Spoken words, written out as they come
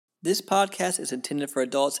This podcast is intended for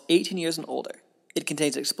adults 18 years and older. It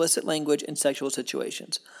contains explicit language and sexual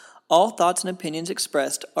situations. All thoughts and opinions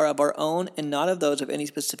expressed are of our own and not of those of any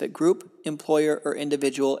specific group, employer, or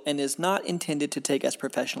individual, and is not intended to take as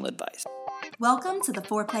professional advice. Welcome to the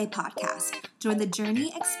Foreplay Podcast. Join the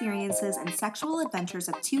journey, experiences, and sexual adventures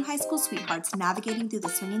of two high school sweethearts navigating through the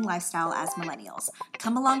swinging lifestyle as millennials.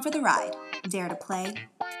 Come along for the ride. Dare to play.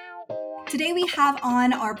 Today we have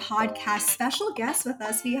on our podcast special guests with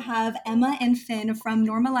us. We have Emma and Finn from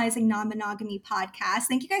Normalizing Non-Monogamy podcast.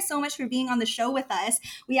 Thank you guys so much for being on the show with us.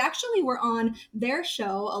 We actually were on their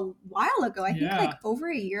show a while ago, I think like over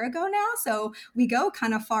a year ago now. So we go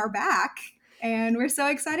kind of far back. And we're so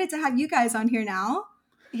excited to have you guys on here now.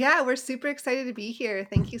 Yeah, we're super excited to be here.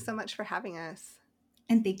 Thank you so much for having us.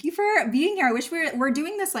 And thank you for being here. I wish we're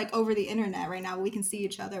doing this like over the internet right now. We can see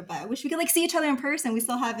each other, but I wish we could like see each other in person. We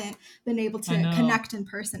still haven't been able to connect in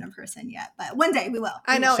person yet, but one day we will.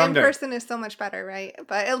 I know Someday. In person is so much better, right?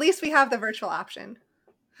 But at least we have the virtual option.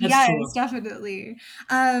 Yes, definitely.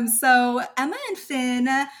 So Emma and Finn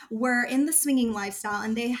were in the swinging lifestyle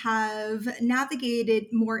and they have navigated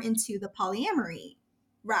more into the polyamory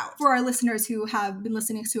route. For our listeners who have been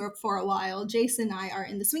listening to it for a while, Jason and I are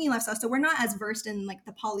in the swinging lifestyle, so we're not as versed in like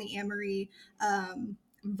the polyamory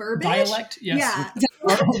verbiage. Dialect, yes. Yeah.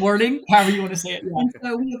 Wording, however you want to say it. Yeah. And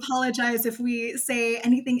so we apologize if we say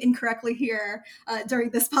anything incorrectly here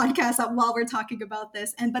during this podcast while we're talking about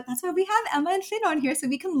this. But that's why we have Emma and Finn on here, so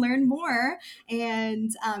we can learn more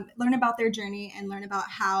and learn about their journey and learn about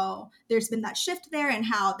how there's been that shift there and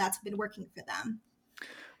how that's been working for them.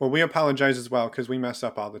 Well, we apologize as well because we mess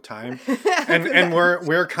up all the time, and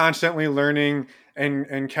we're constantly learning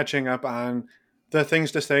and catching up on the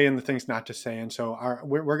things to say and the things not to say. And so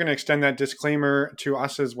we're going to extend that disclaimer to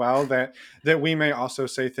us as well that we may also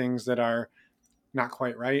say things that are not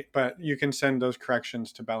quite right, but you can send those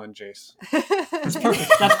corrections to Belle and Jace. That's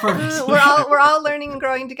perfect. That's perfect. We're all learning and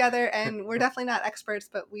growing together, and we're definitely not experts,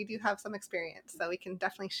 but we do have some experience, so we can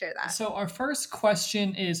definitely share that. So our first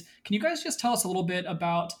question is, can you guys just tell us a little bit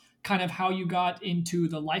about kind of how you got into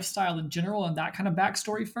the lifestyle in general and that kind of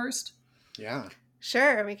backstory first? Yeah.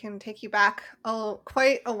 Sure, we can take you back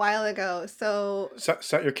quite a while ago. So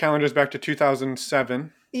set your calendars back to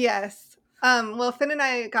 2007. Yes. Well, Finn and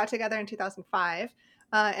I got together in 2005,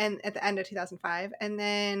 and at the end of 2005, and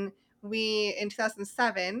then in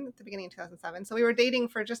 2007, at the beginning of 2007, so we were dating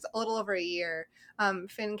for just a little over a year.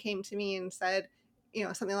 Finn came to me and said,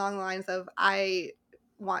 something along the lines of, I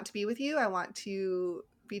want to be with you. I want to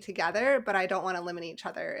be together, but I don't want to limit each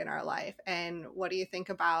other in our life. And what do you think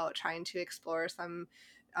about trying to explore some,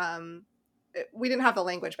 we didn't have the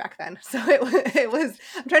language back then. So it was,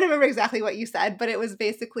 I'm trying to remember exactly what you said, but it was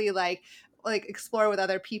basically like explore with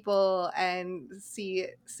other people and see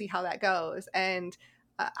how that goes. And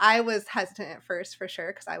I was hesitant at first for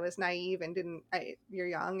sure, because I was naive and you're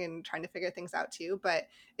young and trying to figure things out too, but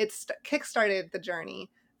it's kickstarted the journey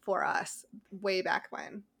for us way back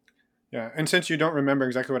when. Yeah, and since you don't remember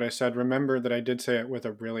exactly what I said, remember that I did say it with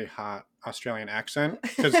a really hot Australian accent,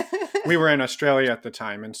 because we were in Australia at the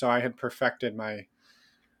time, and so I had perfected my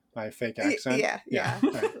fake accent. Yeah.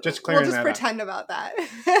 Right. Just clearing we'll just that pretend up. about that.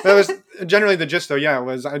 That was generally the gist, though. Yeah, it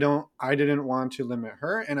was I didn't want to limit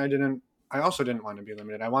her, and I also didn't want to be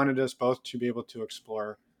limited. I wanted us both to be able to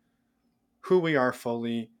explore who we are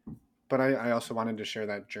fully, but I also wanted to share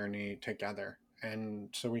that journey together, and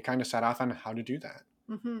so we kind of set off on how to do that.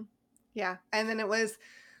 Mm-hmm. Yeah. And then it was,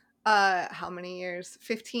 how many years?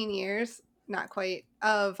 15 years, not quite,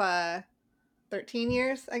 of 13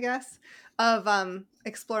 years, I guess, of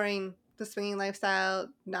exploring the swinging lifestyle,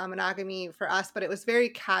 non-monogamy for us, but it was very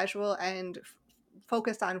casual and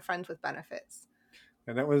focused on friends with benefits.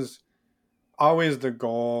 And that was always the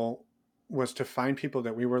goal, was to find people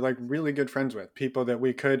that we were like really good friends with, people that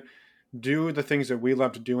we could do the things that we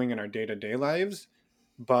loved doing in our day-to-day lives,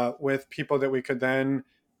 but with people that we could then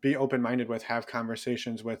be open-minded with, have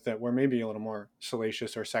conversations with that were maybe a little more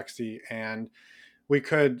salacious or sexy. And we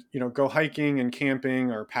could, go hiking and camping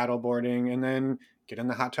or paddleboarding and then get in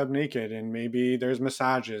the hot tub naked. And maybe there's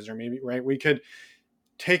massages, or maybe, right, we could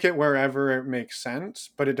take it wherever it makes sense,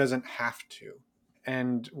 but it doesn't have to.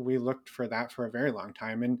 And we looked for that for a very long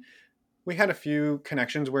time. And we had a few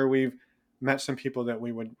connections where we've met some people that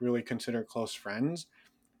we would really consider close friends.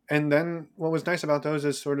 And then what was nice about those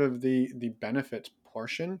is sort of the benefits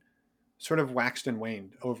portion sort of waxed and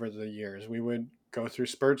waned over the years. We would go through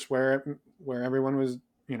spurts where everyone was,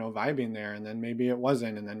 vibing there, and then maybe it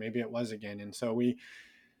wasn't, and then maybe it was again. And so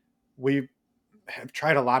we have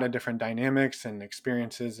tried a lot of different dynamics and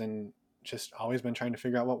experiences, and just always been trying to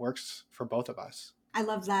figure out what works for both of us. I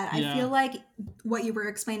love that. I feel like what you were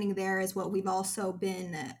explaining there is what we've also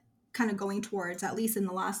been kind of going towards, at least in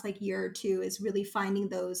the last like year or two, is really finding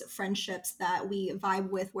those friendships that we vibe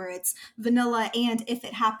with where it's vanilla. And if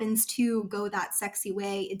it happens to go that sexy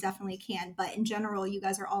way, it definitely can. But in general, you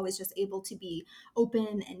guys are always just able to be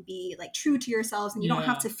open and be like true to yourselves. And you don't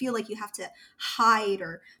have to feel like you have to hide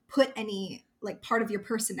or put any like part of your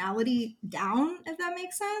personality down, if that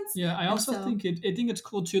makes sense. Yeah, I also think I think it's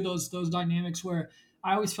cool too, those dynamics where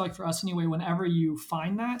I always feel like for us anyway, whenever you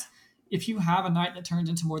find that, if you have a night that turns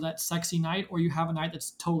into more that sexy night, or you have a night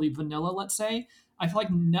that's totally vanilla, let's say, I feel like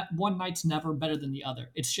one night's never better than the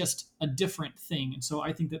other. It's just a different thing, and so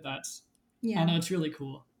I think that's I know it's really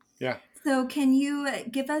cool. Yeah. So can you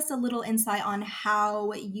give us a little insight on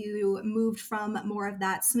how you moved from more of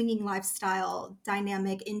that swinging lifestyle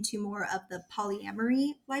dynamic into more of the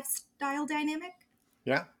polyamory lifestyle dynamic?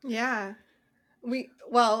 Yeah. Yeah.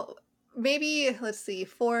 Maybe let's see,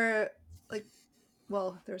 there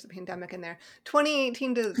was a pandemic in there.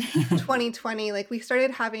 2018 to 2020, like we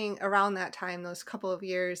started having around that time, those couple of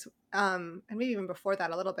years, and maybe even before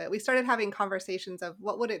that a little bit, we started having conversations of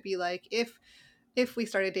what would it be like if we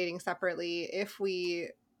started dating separately, if we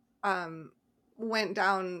went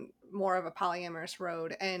down more of a polyamorous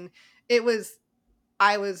road. And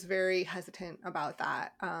I was very hesitant about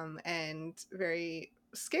that, and very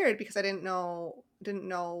scared because I didn't know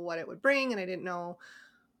what it would bring, and I didn't know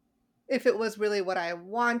if it was really what I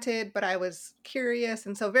wanted, but I was curious.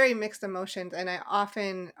 And so very mixed emotions. And I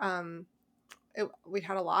often, we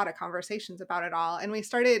had a lot of conversations about it all. And we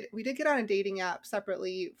did get on a dating app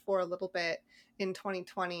separately for a little bit in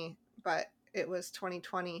 2020, but it was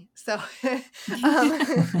 2020. So that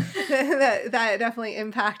definitely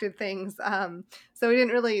impacted things. So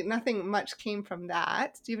nothing much came from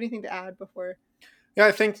that. Do you have anything to add before? Yeah,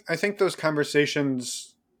 I think those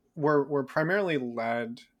conversations were primarily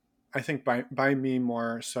led, I think, by me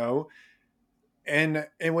more so. And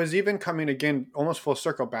it was even coming again almost full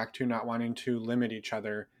circle back to not wanting to limit each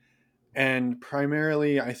other. And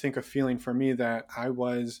primarily, I think a feeling for me that I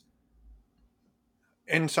was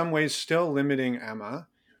in some ways still limiting Emma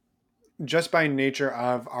just by nature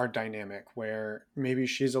of our dynamic, where maybe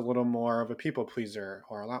she's a little more of a people pleaser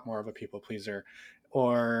or a lot more of a people pleaser,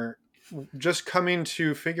 or just coming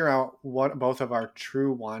to figure out what both of our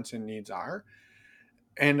true wants and needs are.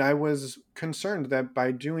 And I was concerned that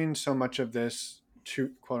by doing so much of this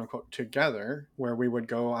to quote unquote together, where we would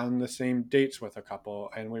go on the same dates with a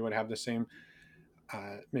couple and we would have the same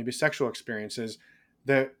maybe sexual experiences,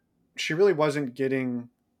 that she really wasn't getting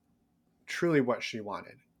truly what she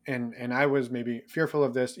wanted. And I was maybe fearful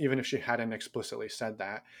of this, even if she hadn't explicitly said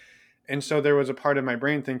that. And so there was a part of my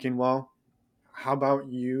brain thinking, well, how about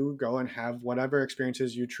you go and have whatever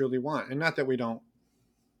experiences you truly want? And not that we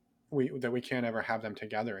can't ever have them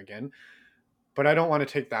together again, but I don't want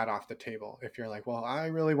to take that off the table. If you're like, well, I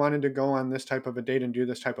really wanted to go on this type of a date and do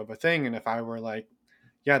this type of a thing, and if I were like,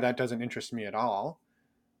 yeah, that doesn't interest me at all,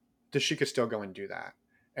 that she could still go and do that.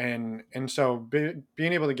 And so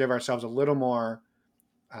being able to give ourselves a little more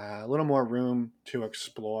room to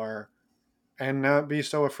explore and not be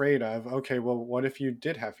so afraid of, okay, well, what if you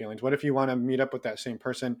did have feelings? What if you want to meet up with that same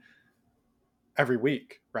person every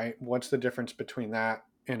week, right? What's the difference between that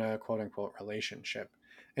in a quote unquote relationship?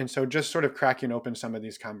 And so just sort of cracking open some of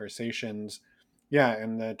these conversations, yeah,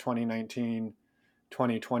 in the 2019,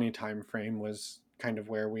 2020 timeframe was kind of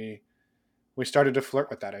where we started to flirt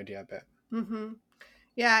with that idea a bit. Mm-hmm.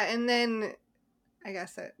 Yeah. And then I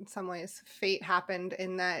guess in some ways fate happened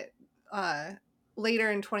in that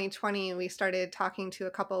later in 2020, we started talking to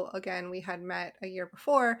a couple again. We had met a year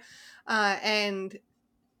before, and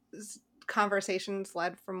conversations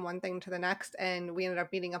led from one thing to the next, and we ended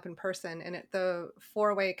up meeting up in person. And the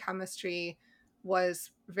four-way chemistry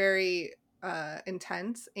was very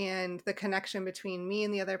intense, and the connection between me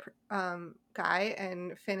and the other guy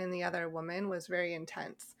and Finn and the other woman was very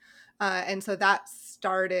intense. And so that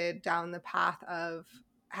started down the path of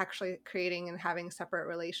actually creating and having separate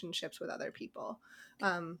relationships with other people,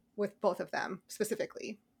 with both of them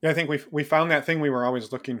specifically. Yeah, I think we found that thing we were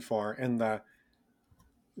always looking for in the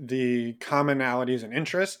commonalities and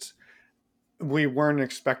interests. We weren't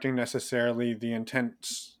expecting necessarily the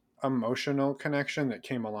intense emotional connection that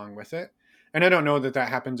came along with it. And I don't know that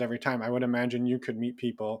happens every time. I would imagine you could meet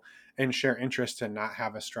people and share interests and not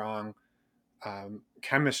have a strong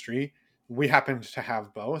chemistry. We happened to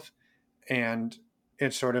have both, and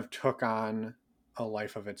it sort of took on a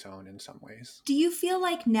life of its own in some ways. Do you feel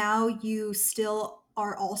like now you still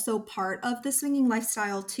are also part of the swinging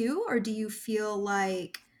lifestyle too? Or do you feel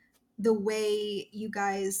like the way you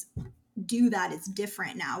guys do that is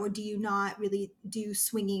different now, or do you not really do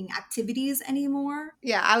swinging activities anymore?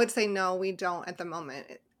 Yeah, I would say no, we don't at the moment.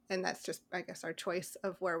 And that's just, I guess, our choice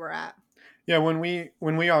of where we're at. Yeah, when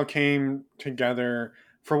we all came together,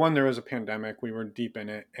 for one, there was a pandemic. We were deep in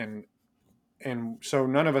it, and so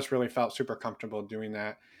none of us really felt super comfortable doing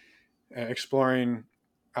that, exploring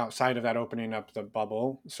outside of that, opening up the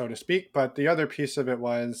bubble, so to speak. But the other piece of it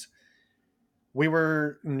was we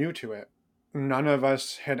were new to it. None of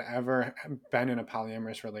us had ever been in a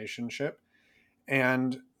polyamorous relationship,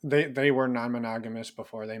 and they were non-monogamous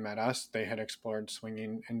before they met us. They had explored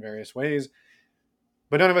swinging in various ways,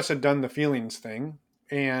 but none of us had done the feelings thing,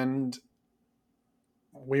 and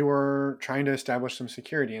we were trying to establish some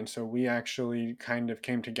security. And so we actually kind of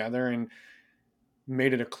came together and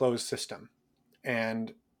made it a closed system.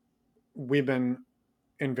 And we've been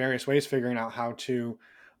in various ways figuring out how to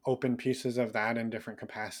open pieces of that in different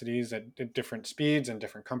capacities at different speeds and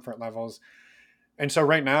different comfort levels. And so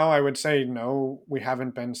right now I would say, no, we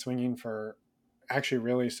haven't been swinging for actually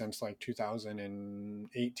really since like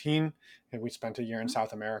 2018. And we spent a year in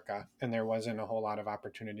South America, and there wasn't a whole lot of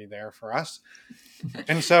opportunity there for us.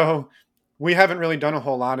 And so we haven't really done a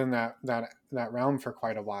whole lot in that realm for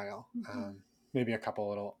quite a while. Maybe a couple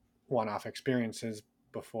little one-off experiences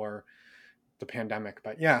before the pandemic.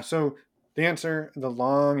 But yeah, so the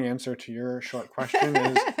long answer to your short question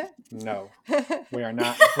is no. We are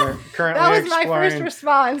not. We're currently That was exploring. my first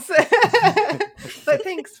response. But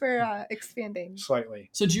thanks for expanding. Slightly.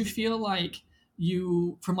 So do you feel like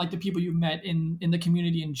you, from like the people you've met in the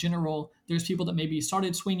community in general, there's people that maybe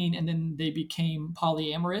started swinging and then they became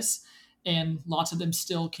polyamorous, and lots of them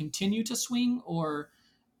still continue to swing? Or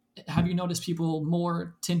have you noticed people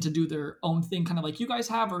more tend to do their own thing, kind of like you guys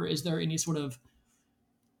have? Or is there any sort of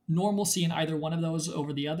normalcy in either one of those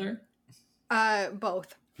over the other?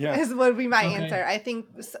 Both. Yeah. Is would be my Okay. answer. I think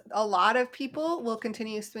a lot of people will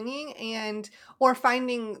continue swinging or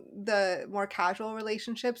finding the more casual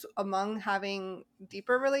relationships among having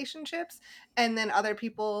deeper relationships, and then other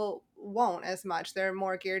people won't as much. They're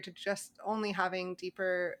more geared to just only having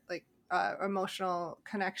deeper emotional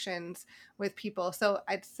connections with people. So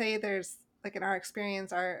I'd say there's like in our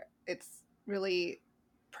experience, it's really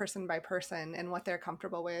person by person and what they're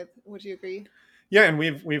comfortable with. Would you agree? Yeah, and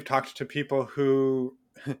we've talked to people who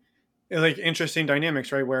like interesting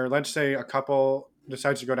dynamics, right? Where let's say a couple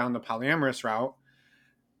decides to go down the polyamorous route,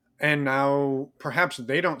 and now perhaps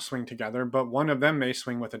they don't swing together, but one of them may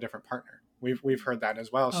swing with a different partner. We've heard that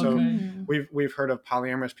as well. So Okay. we've heard of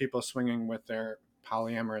polyamorous people swinging with their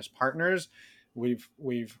polyamorous partners. We've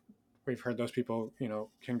heard those people,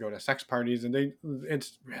 can go to sex parties, and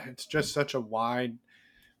it's just such a wide,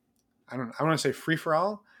 I want to say free for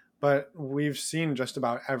all, but we've seen just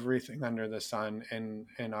about everything under the sun in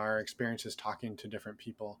our experiences talking to different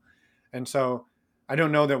people. And so I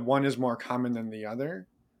don't know that one is more common than the other.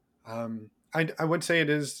 I would say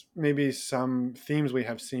it is maybe some themes we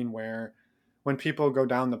have seen where when people go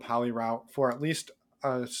down the poly route for at least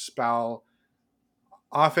a spell,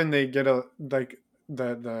 often they get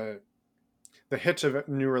the hits of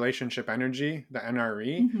new relationship energy, the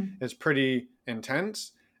NRE, is pretty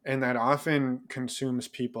intense. And that often consumes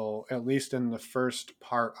people, at least in the first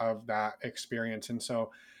part of that experience. And so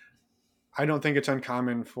I don't think it's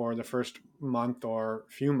uncommon for the first month or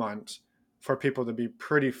few months for people to be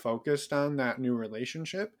pretty focused on that new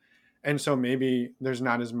relationship. And so maybe there's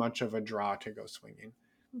not as much of a draw to go swinging.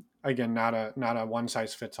 Again, not a one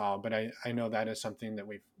size fits all, but I know that is something that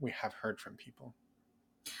we have heard from people.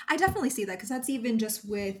 I definitely see that, because that's even just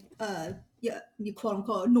with you quote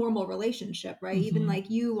unquote normal relationship, right? Even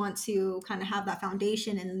like you want to kind of have that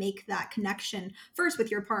foundation and make that connection first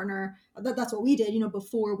with your partner. That's what we did,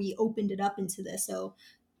 before we opened it up into this. So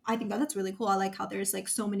I think that's really cool. I like how there's like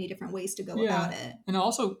so many different ways to go about it. And it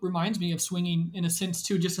also reminds me of swinging in a sense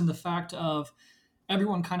too, just in the fact of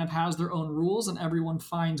everyone kind of has their own rules and everyone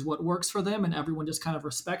finds what works for them, and everyone just kind of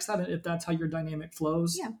respects that. And if that's how your dynamic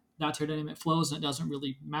flows, that's your dynamic flows, and it doesn't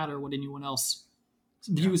really matter what anyone else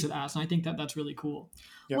views it as. And I think that's really cool.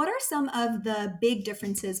 Yep. What are some of the big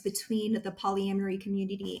differences between the polyamory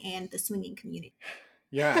community and the swinging community?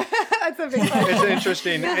 Yeah. That's a big question. It's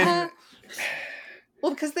interesting.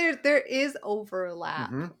 Well, because there is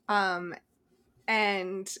overlap.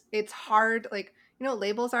 And it's hard,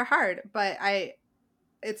 labels are hard, but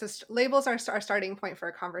labels are our starting point for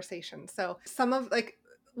a conversation. So some of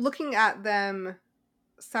looking at them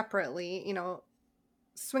separately,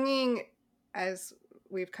 swinging, as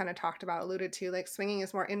we've kind of talked about, alluded to, swinging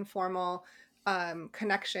is more informal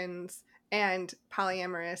connections, and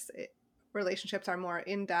polyamorous relationships are more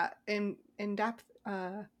in depth.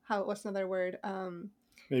 What's another word?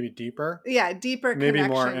 maybe deeper. Deeper Maybe connections.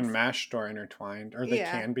 more enmeshed or intertwined, or they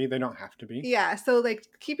can be. They don't have to be. Yeah, so like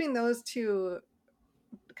keeping those two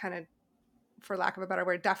kind of, for lack of a better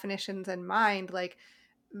word, definitions in mind, like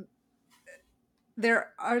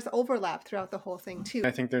there is overlap throughout the whole thing too.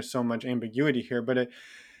 I think there's so much ambiguity here, but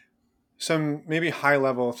some maybe high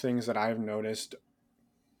level things that I've noticed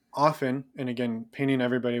often, and again, painting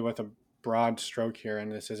everybody with a broad stroke here,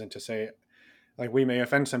 and this isn't to say like we may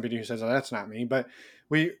offend somebody who says, oh, that's not me, but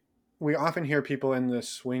we often hear people in the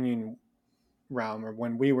swinging realm, or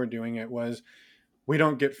when we were doing it, was we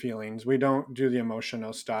don't get feelings, we don't do the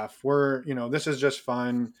emotional stuff, we're, this is just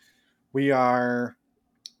fun, we're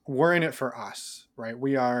in it for us, right?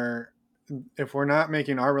 If we're not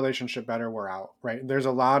making our relationship better, we're out, right? There's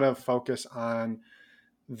a lot of focus on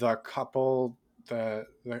the couple, the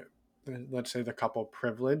let's say the couple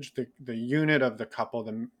privilege, the unit of the couple,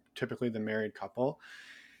 typically the married couple.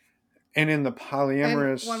 And in the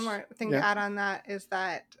polyamorous, and one more thing to add on that is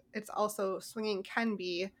that it's also, swinging can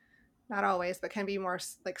be, not always, but can be more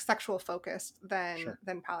like sexual focused than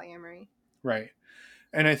polyamory. Right.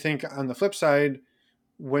 And I think on the flip side,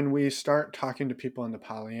 when we start talking to people in the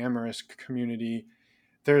polyamorous community,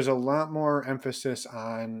 there's a lot more emphasis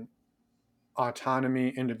on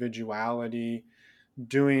autonomy, individuality,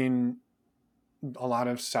 doing a lot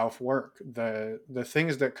of self-work. The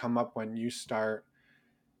things that come up when you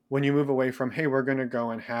move away from, hey, we're going to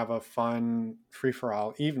go and have a fun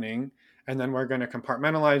free-for-all evening, and then we're going to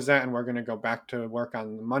compartmentalize that, and we're going to go back to work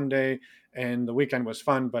on Monday, and the weekend was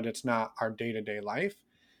fun, but it's not our day-to-day life.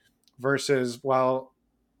 Versus, well,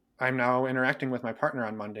 I'm now interacting with my partner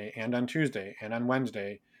on Monday and on Tuesday and on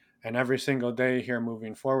Wednesday and every single day here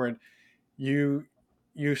moving forward. You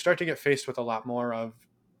start to get faced with a lot more of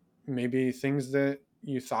maybe things that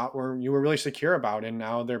you thought you were really secure about, and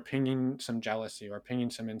now they're pinging some jealousy or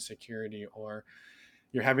pinging some insecurity, or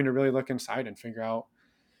you're having to really look inside and figure out,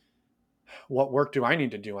 what work do I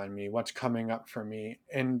need to do on me? What's coming up for me?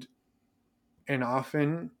 And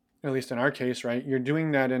often, at least in our case, right, you're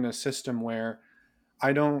doing that in a system where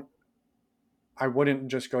I wouldn't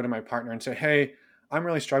just go to my partner and say, hey, I'm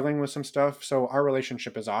really struggling with some stuff, so our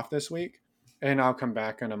relationship is off this week, and I'll come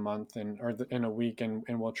back in a month or in a week and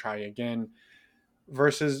we'll try again.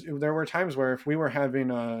 Versus there were times where if we were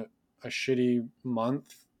having a shitty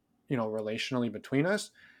month, relationally between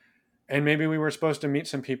us, and maybe we were supposed to meet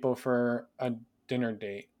some people for a dinner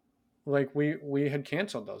date, like we had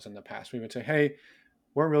canceled those in the past. We would say, hey,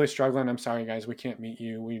 we're really struggling, I'm sorry guys, we can't meet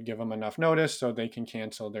you. We give them enough notice so they can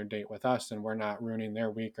cancel their date with us, and we're not ruining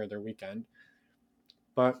their week or their weekend.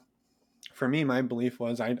 But for me, my belief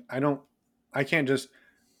was I can't just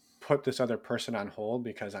put this other person on hold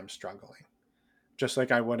because I'm struggling. Just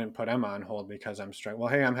like I wouldn't put Emma on hold because I'm struggling.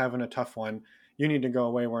 Well, hey, I'm having a tough one, you need to go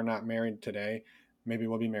away, we're not married today, maybe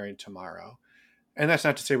we'll be married tomorrow. And that's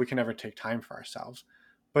not to say we can never take time for ourselves,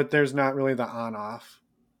 but there's not really the on-off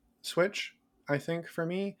switch, I think, for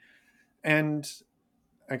me. And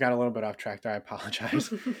I got a little bit off track there, I apologize.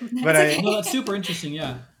 But no, that's super interesting.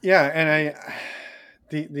 Yeah. And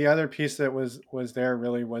the other piece that was there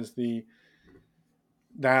really was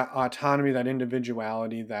that autonomy, that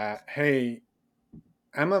individuality, that, hey,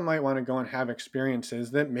 Emma might want to go and have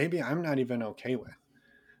experiences that maybe I'm not even okay with,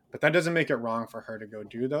 but that doesn't make it wrong for her to go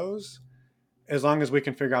do those, as long as we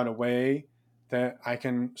can figure out a way that I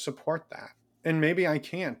can support that. And maybe I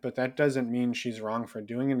can't, but that doesn't mean she's wrong for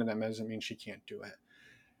doing it, and that doesn't mean she can't do it.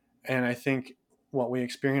 And I think what we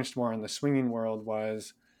experienced more in the swinging world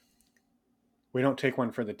was, we don't take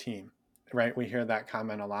one for the team, right? We hear that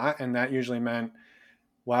comment a lot, and that usually meant,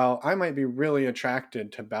 well, I might be really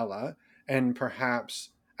attracted to Bella, and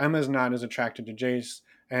perhaps Emma's not as attracted to Jace,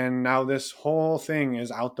 and now this whole thing is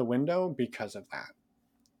out the window because of that.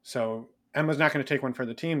 So Emma's not going to take one for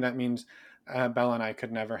the team. That means Bella and I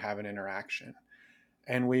could never have an interaction.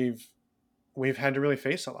 And we've had to really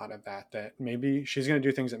face a lot of that maybe she's going to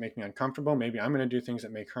do things that make me uncomfortable. Maybe I'm going to do things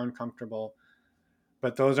that make her uncomfortable.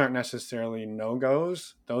 But those aren't necessarily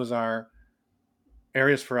no-goes. Those are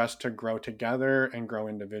areas for us to grow together and grow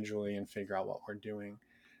individually and figure out what we're doing.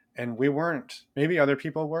 And we weren't, maybe other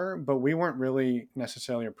people were, but we weren't really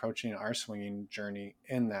necessarily approaching our swinging journey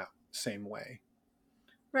in that same way.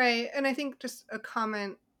 Right. And I think just a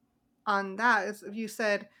comment on that is, you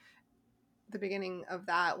said the beginning of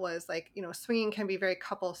that was like, swinging can be very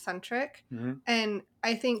couple centric. Mm-hmm. And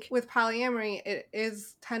I think with polyamory, it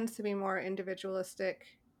tends to be more individualistic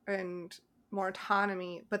and more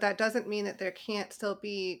autonomy, but that doesn't mean that there can't still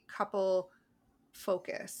be couple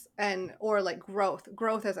focus or like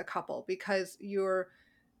growth as a couple, because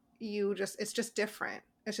it's just different.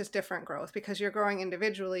 It's just different growth, because you're growing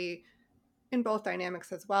individually in both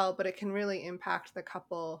dynamics as well, but it can really impact the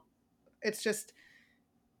couple. It's just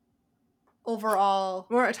overall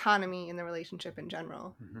more autonomy in the relationship in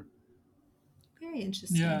general. Mm-hmm. Very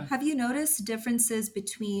interesting. Yeah. Have you noticed differences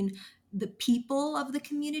between the people of the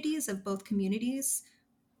communities, of both communities,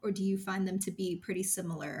 or do you find them to be pretty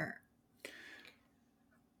similar?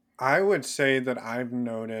 I would say that I've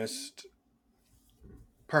noticed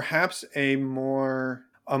perhaps a more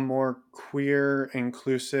queer,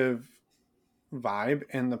 inclusive vibe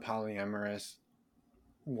in the polyamorous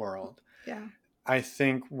world. Yeah. I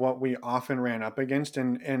think what we often ran up against,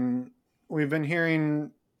 and we've been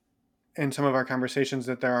hearing in some of our conversations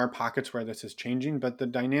that there are pockets where this is changing, but the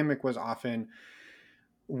dynamic was often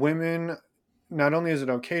women. Not only is it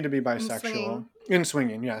okay to be bisexual in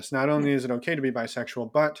swinging, yes. Not only is it okay to be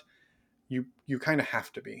bisexual, but you kind of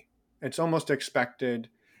have to be. It's almost expected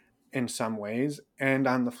in some ways. And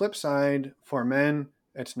on the flip side, for men,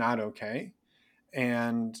 it's not okay.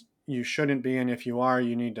 And you shouldn't be. And if you are,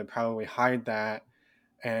 you need to probably hide that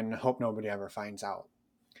and hope nobody ever finds out.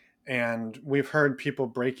 And we've heard people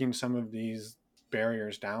breaking some of these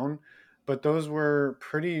barriers down, but those were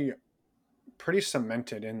pretty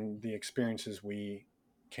cemented in the experiences we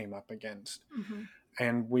came up against. Mm-hmm.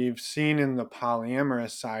 And we've seen in the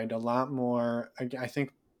polyamorous side a lot more, I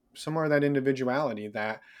think, some more of that individuality,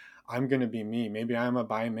 that I'm going to be me. Maybe I'm a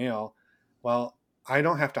bi male. Well, I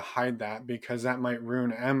don't have to hide that, because that might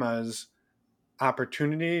ruin Emma's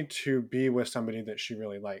opportunity to be with somebody that she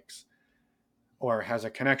really likes or has a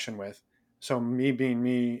connection with. So me being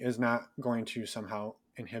me is not going to somehow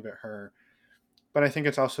inhibit her. But I think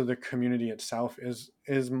it's also the community itself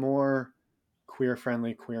is more queer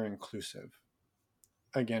friendly, queer inclusive.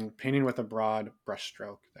 Again, painting with a broad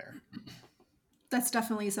brushstroke there. That's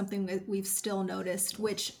definitely something that we've still noticed,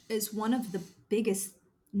 which is one of the biggest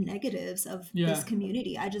negatives of this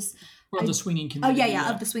community. The swinging community.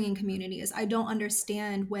 Of the swinging community is I don't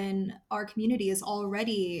understand when our community is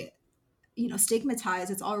already,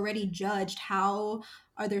 stigmatized, it's already judged. How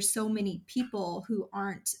are there so many people who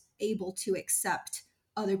aren't able to accept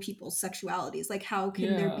other people's sexualities? Like, how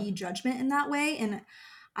can there be judgment in that way? And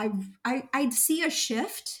I'd see a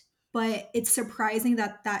shift, but it's surprising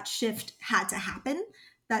that shift had to happen,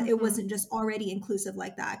 that it wasn't just already inclusive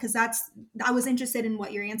like that. Because I was interested in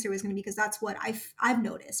what your answer was going to be, because that's what I've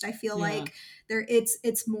noticed. I feel like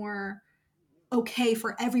it's more okay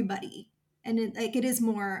for everybody, and it is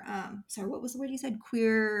more sorry, what was the word you said?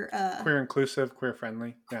 Queer inclusive, queer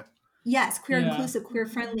friendly. Yes, queer inclusive, queer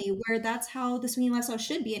friendly, where that's how the swinging lifestyle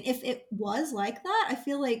should be. And if it was like that, I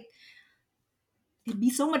feel like it'd be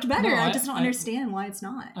so much better. I just don't understand why it's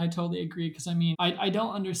not. I totally agree, because I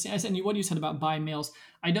don't understand. I said, what you said about bi males,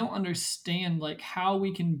 I don't understand like how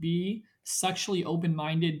we can be sexually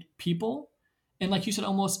open-minded people and, like you said,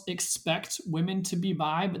 almost expect women to be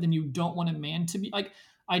bi, but then you don't want a man to be like.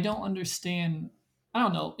 I don't understand. I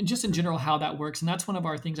don't know, just in general how that works, and that's one of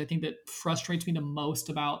our things I think that frustrates me the most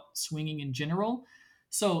about swinging in general.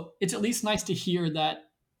 So it's at least nice to hear that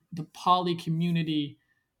the poly community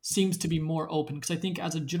seems to be more open, because I think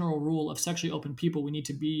as a general rule of sexually open people, we need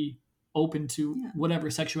to be open to whatever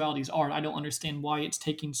sexualities are. And I don't understand why it's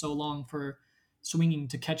taking so long for swinging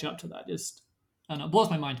to catch up to that. Just, I don't know, it blows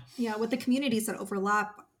my mind. Yeah, with the communities that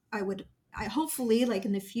overlap, I hopefully, like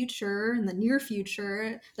in the near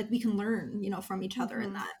future, like we can learn, from each other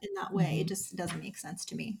in that way. It just doesn't make sense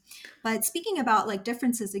to me. But speaking about like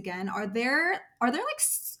differences again, are there like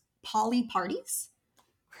poly parties?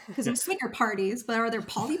 Because there's swinger parties, but are there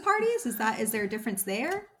poly parties? Is there a difference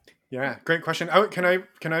there? Yeah, great question. Can I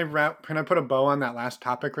put a bow on that last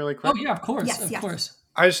topic really quick? Oh yeah, of course, yes. course.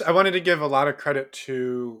 I wanted to give a lot of credit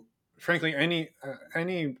to, frankly, any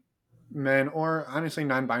men, or honestly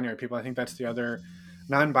non-binary people. I think that's the other,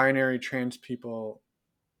 non-binary, trans people.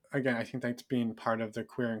 Again, I think that's being part of the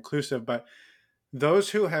queer inclusive, but those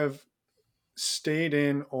who have stayed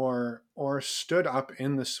in or stood up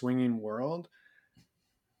in the swinging world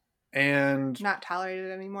and not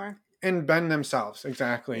tolerated anymore and been themselves.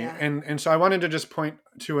 Exactly. Yeah. And so I wanted to just point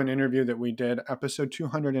to an interview that we did, episode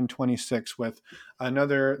 226, with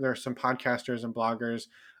there's some podcasters and bloggers,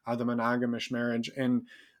 the Monogamish Marriage, and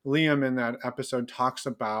Liam in that episode talks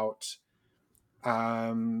about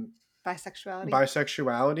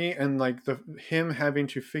bisexuality and like him having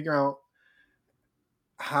to figure out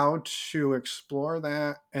how to explore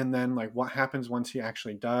that, and then like what happens once he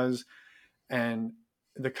actually does. And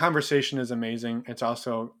the conversation is amazing. It's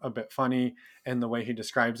also a bit funny in the way he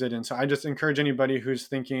describes it. And so I just encourage anybody who's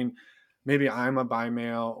thinking, maybe I'm a bi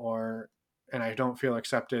male and I don't feel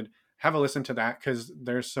accepted, have a listen to that, because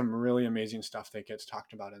there's some really amazing stuff that gets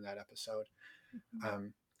talked about in that episode.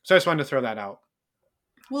 So I just wanted to throw that out.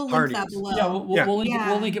 We'll link that Parties. below. Yeah, we'll link Yeah.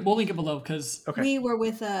 we'll link it below because Okay. We were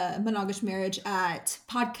with a monogamous marriage at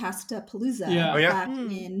Podcastapalooza Yeah. Oh, yeah? back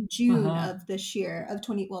Mm. in June Uh-huh. of this year,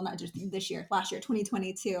 not just this year, last year,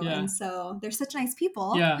 2022. Yeah. And so they're such nice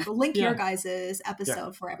people. Yeah. We'll link Yeah. your guys'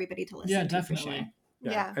 episode for everybody to listen Yeah, to definitely. for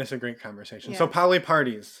sure. Yeah. It's a great conversation. Yeah. So poly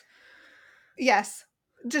parties. Yes.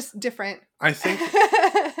 Just different. I think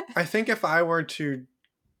if I were to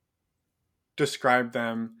describe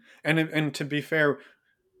them, and to be fair,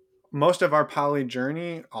 most of our poly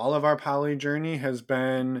journey, all of our poly journey has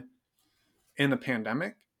been in the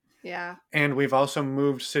pandemic. Yeah. And we've also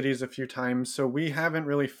moved cities a few times. So we haven't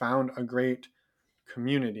really found a great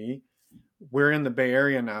community. We're in the Bay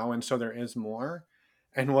Area now, and so there is more.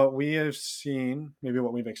 And what we have seen, maybe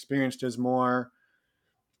what we've experienced, is more,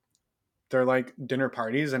 they're like dinner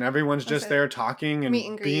parties and everyone's just there talking Meet and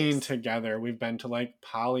and being greets. together. We've been to like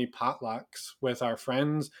poly potlucks with our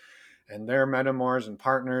friends and their metamors and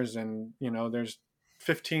partners, and there's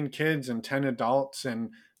 15 kids and 10 adults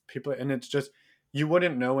and people, and it's just, you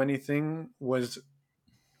wouldn't know anything was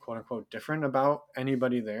quote unquote different about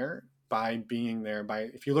anybody there by being there. By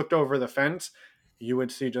if you looked over the fence, you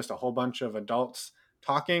would see just a whole bunch of adults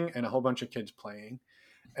talking and a whole bunch of kids playing.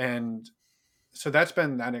 And so that's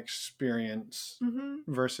been that experience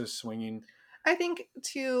versus swinging. I think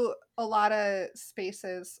too, a lot of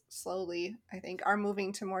spaces slowly, I think, are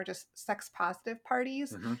moving to more just sex positive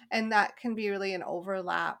parties. And that can be really an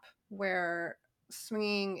overlap where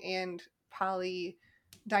swinging and poly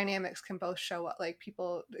dynamics can both show up, like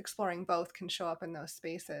people exploring both can show up in those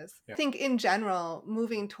spaces. I think in general,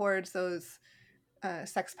 moving towards those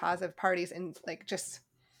sex positive parties and like just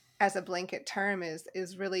as a blanket term is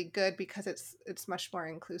really good because it's much more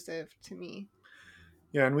inclusive to me.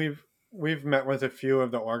 Yeah, and we've met with a few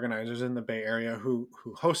of the organizers in the Bay Area who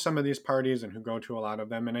host some of these parties and who go to a lot of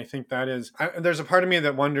them. And I think that is, there's a part of me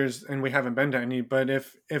that wonders, and we haven't been to any, but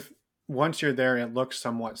if once you're there, it looks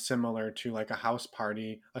somewhat similar to like a house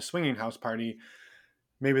party, a swinging house party.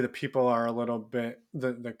 Maybe the people are a little bit,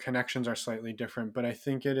 the connections are slightly different, but I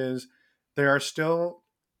think it is, there's still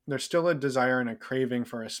a desire and a craving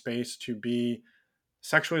for a space to be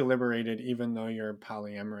sexually liberated, even though you're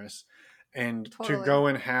polyamorous, and to go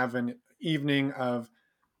and have an evening of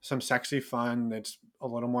some sexy fun that's a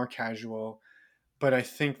little more casual. But I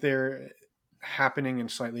think they're happening in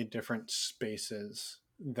slightly different spaces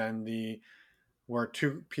than we're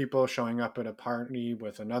two people showing up at a party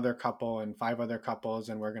with another couple and 5 other couples,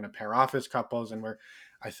 and we're going to pair off as couples. And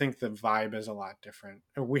I think the vibe is a lot different.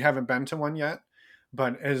 We haven't been to one yet,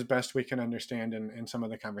 but as best we can understand in some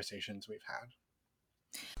of the conversations we've had.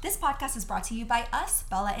 This podcast is brought to you by us,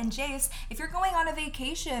 Bella and Jace. If you're going on a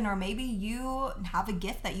vacation, or maybe you have a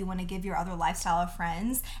gift that you want to give your other lifestyle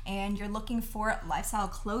friends and you're looking for lifestyle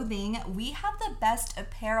clothing, we have the best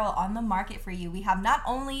apparel on the market for you. We have not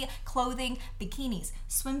only clothing, bikinis,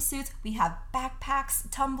 swimsuits, we have backpacks,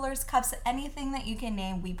 tumblers, cups, anything that you can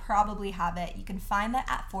name, we probably have it. You can find that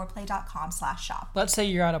at foreplay.com/shop. Let's say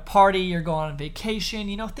you're at a party, you're going on vacation,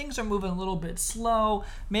 things are moving a little bit slow.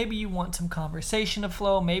 Maybe you want some conversation to flow.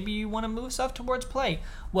 Maybe you want to move stuff towards play.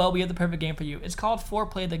 Well, we have the perfect game for you. It's called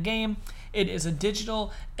Foreplay the Game. It is a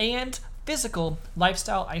digital and physical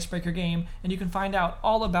lifestyle icebreaker game, and you can find out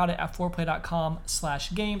all about it at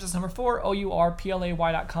foreplay.com/games. That's number 4,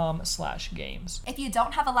 OURPLAY.com/games. If you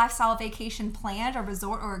don't have a lifestyle vacation planned, a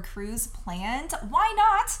resort or a cruise planned, why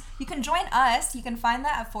not? You can join us. You can find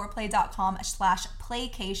that at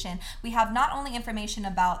foreplay.com/playcation. We have not only information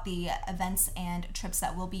about the events and trips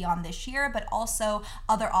that we'll be on this year, but also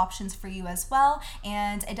other options for you as well.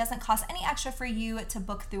 And it doesn't cost any extra for you to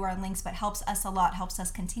book through our links, but helps us a lot, helps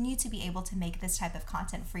us continue to be able to make this type of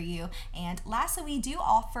content for you. And lastly, we do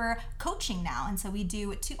offer coaching now. And so we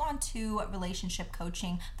do 2-on-2 relationship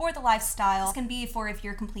coaching for the lifestyle. This can be for if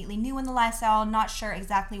you're completely new in the lifestyle, not sure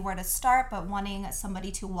exactly where to start, but wanting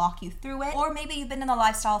somebody to walk you through it. Or maybe you've been in the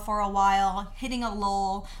lifestyle for a while, hitting a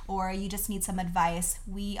lull, or you just need some advice.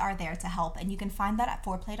 We are there to help. And you can find that at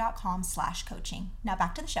foreplay.com/coaching. Now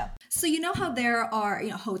back to the show. So you know how there are,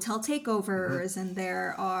 hotel takeovers and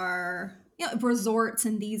there are resorts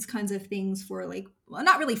and these kinds of things for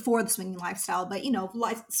not really for the swinging lifestyle, but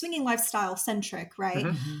swinging lifestyle centric, right?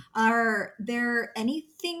 Are there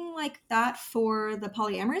anything like that for the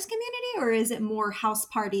polyamorous community, or is it more house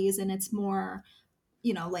parties and it's more,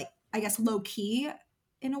 I guess low key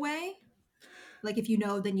in a way? Like if you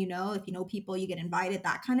know, then if you know people, you get invited,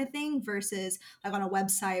 that kind of thing, versus like on a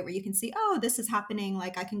website where you can see, oh, this is happening,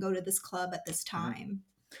 like I can go to this club at this time.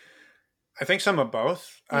 I think some of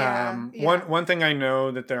both. Yeah. One thing I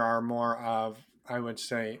know that there are more of I would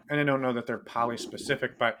say, and I don't know that they're poly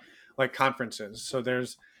specific, but like conferences. So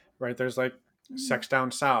there's like Sex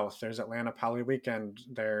Down South, there's Atlanta Poly Weekend,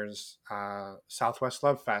 there's Southwest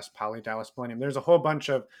Love Fest, Poly Dallas Millennium. There's a whole bunch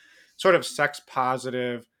of sort of sex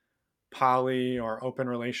positive poly or open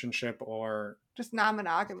relationship or Just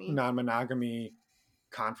non-monogamy. non-monogamy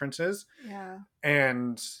conferences. Yeah.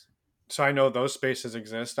 And so I know those spaces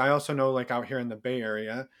exist. I also know, like, out here in the Bay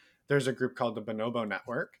Area, there's a group called the Bonobo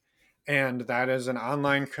Network, and that is an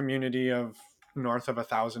online community of north of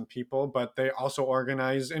 1,000 people, but they also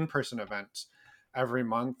organize in-person events every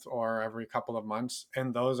month or every couple of months,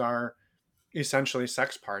 and those are essentially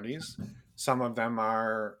sex parties. Some of them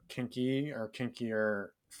are kinky or kinkier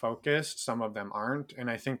focused, some of them aren't, and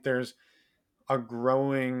I think there's a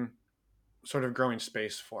growing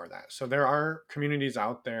space for that. So there are communities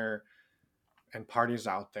out there and parties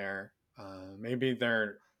out there. Maybe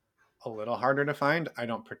they're a little harder to find. I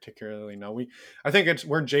don't particularly know. I think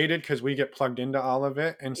we're jaded because we get plugged into all of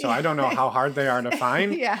it, and so I don't know how hard they are to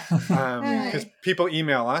find. Yeah. Because people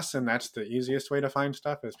email us, and that's the easiest way to find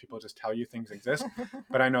stuff, is people just tell you things exist.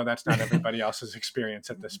 But I know that's not everybody else's experience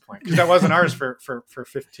at this point, because that wasn't ours for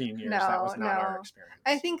 15 years. That was not our experience.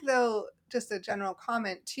 I think, though, just a general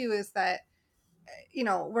comment too is that,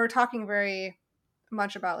 we're talking very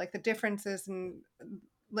much about like the differences in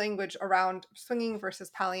language around swinging versus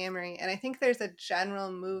polyamory, and I think there's a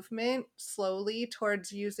general movement slowly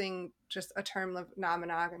towards using just a term of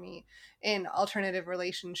non-monogamy in alternative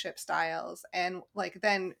relationship styles, and like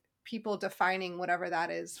then people defining whatever that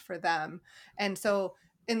is for them. And so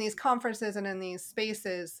in these conferences and in these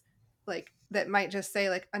spaces, like that might just say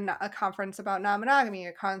like a conference about non-monogamy,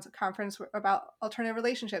 a conference about alternative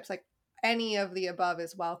relationships, like any of the above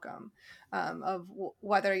is welcome,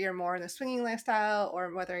 whether you're more in the swinging lifestyle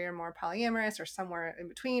or whether you're more polyamorous or somewhere in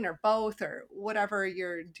between or both or whatever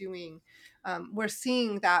you're doing. We're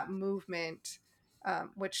seeing that movement,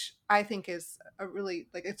 which I think is a really,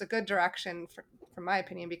 like, it's a good direction from my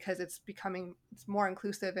opinion, because it's more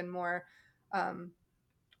inclusive and more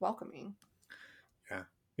welcoming.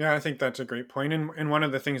 Yeah, I think that's a great point. And one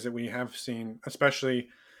of the things that we have seen, especially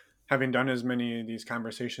having done as many of these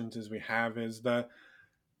conversations as we have, is the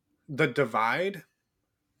divide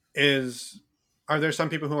is, are there some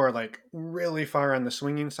people who are like really far on the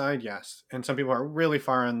swinging side? Yes. And some people are really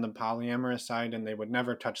far on the polyamorous side and they would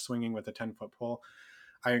never touch swinging with a 10-foot pole.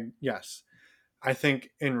 Yes. I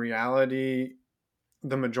think in reality,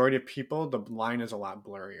 the majority of people, the line is a lot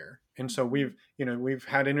blurrier. And so we've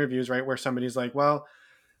had interviews, right, where somebody's like, well,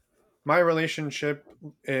 my relationship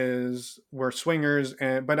is, we're swingers,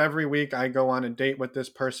 but every week I go on a date with this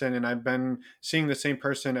person and I've been seeing the same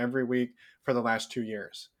person every week for the last 2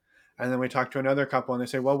 years. And then we talk to another couple and they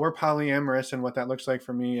say, well, we're polyamorous, and what that looks like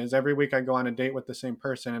for me is every week I go on a date with the same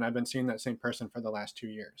person and I've been seeing that same person for the last 2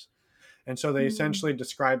 years. And so they essentially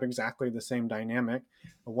describe exactly the same dynamic.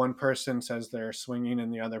 One person says they're swinging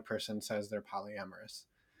and the other person says they're polyamorous.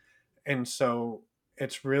 And so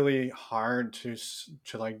it's really hard to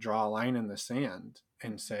like draw a line in the sand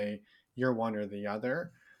and say you're one or the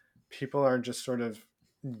other. People are just sort of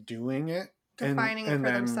doing it, defining it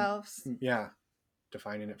for themselves. Yeah,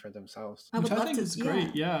 defining it for themselves. I think it's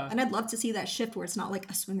great. Yeah, and I'd love to see that shift where it's not like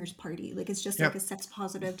a swingers party, like it's just like a sex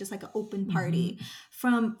positive, just like an open party.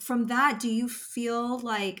 From that, do you feel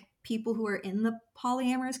like people who are in the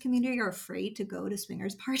polyamorous community are afraid to go to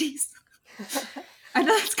swingers parties? I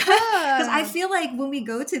know it's kind of, because I feel like when we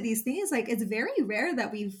go to these things, like it's very rare that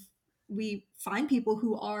we find people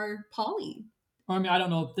who are poly. I mean, I don't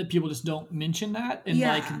know that people just don't mention that in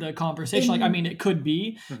like the conversation. Like, I mean, it could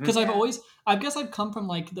be because I guess I've come from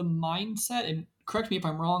like the mindset, and correct me if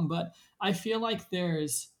I'm wrong, but I feel like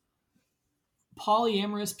there's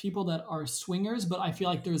polyamorous people that are swingers, but I feel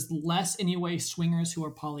like there's less anyway swingers who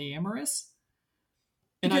are polyamorous.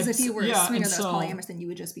 Because if you were a swinger that's polyamorous, then you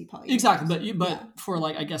would just be polyamorous. Exactly, but for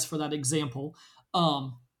like, I guess for that example,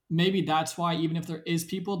 maybe that's why even if there is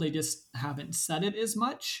people, they just haven't said it as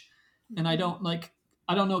much. And I don't know,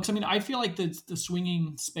 because I mean, I feel like the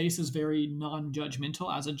swinging space is very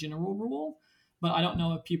non-judgmental as a general rule, but I don't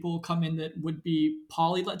know if people come in that would be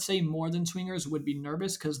poly, let's say, more than swingers, would be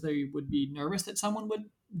nervous because they would be nervous that someone would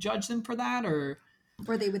judge them for that, or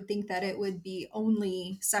they would think that it would be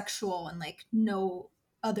only sexual and like no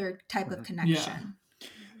other type of connection.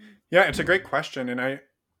 Yeah, it's a great question, and I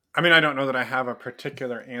mean, I don't know that I have a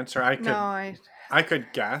particular answer. I could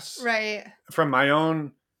guess, right, from my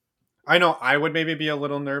own. I know I would maybe be a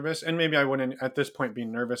little nervous, and maybe I wouldn't at this point be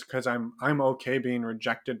nervous because I'm okay being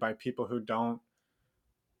rejected by people who don't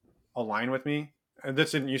align with me. And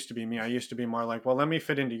this didn't used to be me. I used to be more like, well, let me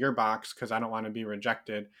fit into your box because I don't want to be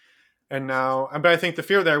rejected. And now, but I think the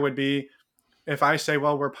fear there would be if I say,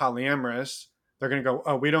 well, we're polyamorous, they're going to go,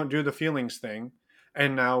 oh, we don't do the feelings thing.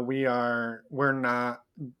 And now we're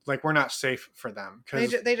not safe for them.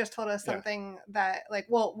 They just told us Yeah. something that like,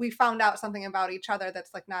 well, we found out something about each other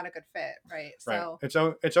that's like not a good fit, right? So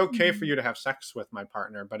right. It's okay for you to have sex with my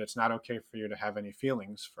partner, but it's not okay for you to have any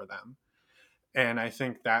feelings for them. And I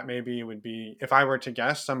think that maybe would be, if I were to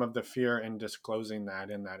guess, some of the fear in disclosing that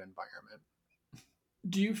in that environment.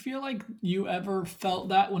 Do you feel like you ever felt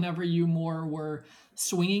that whenever you more were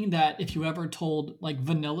swinging, that if you ever told like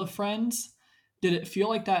vanilla friends, did it feel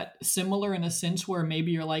like that similar in a sense where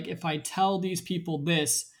maybe you're like, if I tell these people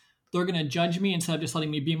this, they're going to judge me instead of just letting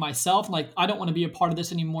me be myself? Like, I don't want to be a part of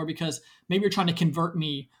this anymore because maybe you're trying to convert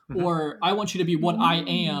me, or I want you to be what I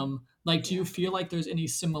am. Like, do you feel like there's any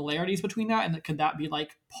similarities between that? And could that be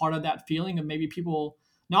like part of that feeling of maybe people,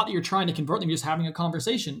 not that you're trying to convert them, you're just having a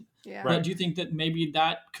conversation? yeah. But do you think that maybe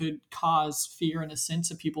that could cause fear in a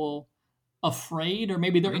sense of people afraid, or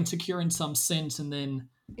maybe they're insecure in some sense and then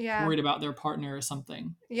worried about their partner or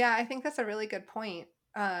something? Yeah, I think that's a really good point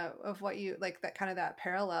of what you like, that kind of that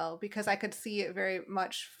parallel, because I could see it very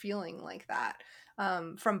much feeling like that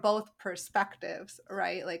from both perspectives,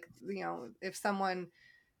 right? Like, you know, if someone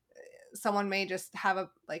may just have a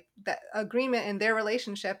like that agreement in their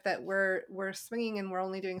relationship that we're swinging and we're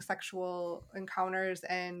only doing sexual encounters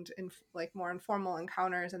and in like more informal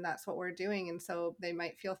encounters, and that's what we're doing, and so they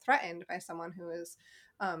might feel threatened by someone who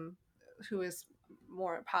is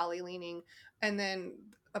more poly leaning, and then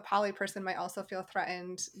a poly person might also feel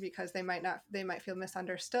threatened because they might feel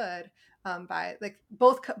misunderstood by like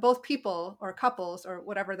both people or couples or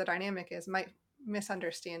whatever the dynamic is might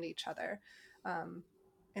misunderstand each other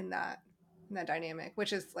in that dynamic,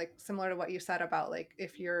 which is like similar to what you said about like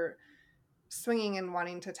if you're swinging and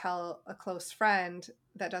wanting to tell a close friend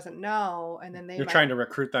that doesn't know, and then you're trying to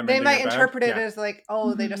recruit them, they might your bed. interpret it as like,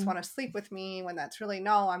 oh, they just want to sleep with me, when that's really,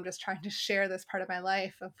 no, I'm just trying to share this part of my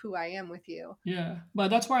life of who I am with you. Yeah, but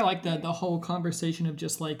that's why I like the whole conversation of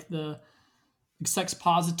just like the sex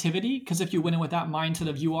positivity, because if you went in with that mindset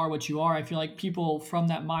of you are what you are, I feel like people from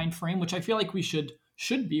that mind frame, which I feel like we should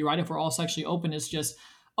be, right, if we're all sexually open, is just,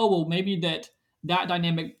 oh well, maybe that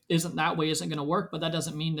dynamic isn't going to work, but that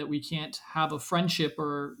doesn't mean that we can't have a friendship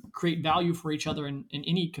or create value for each other in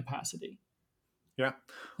any capacity. Yeah.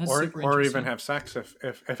 That's or super even interesting. have sex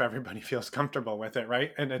if everybody feels comfortable with it,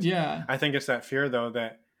 right? And it's, Yeah. I think it's that fear though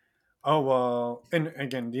that, oh well, and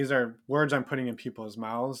again, these are words I'm putting in people's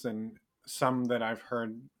mouths and some that I've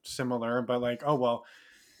heard similar, but like, oh well,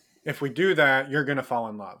 if we do that, you're going to fall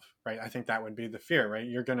in love, right? I think that would be the fear, right?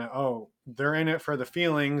 You're going to, oh, they're in it for the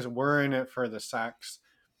feelings, we're in it for the sex,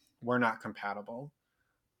 we're not compatible.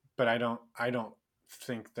 But I don't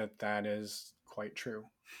think that is quite true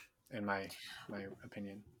in my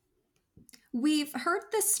opinion. We've heard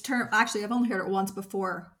this term, actually, I've only heard it once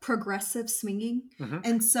before, progressive swinging. Mm-hmm.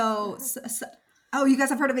 And so, oh, you guys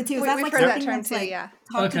have heard of it too? We've like heard that term that's too, like yeah.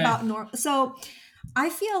 talked Okay. about so I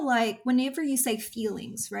feel like whenever you say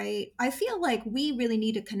feelings, right? I feel like we really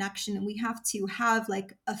need a connection, and we have to have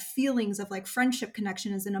like a feelings of like friendship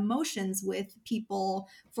connections and emotions with people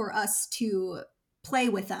for us to play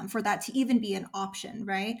with them, for that to even be an option,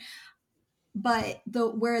 right? But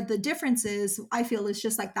where the difference is, I feel, is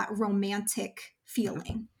just like that romantic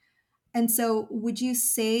feeling. And so would you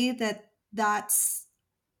say that that's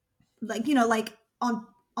like, like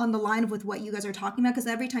on the line of with what you guys are talking about? Because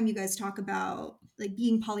every time you guys talk about like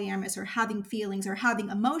being polyamorous or having feelings or having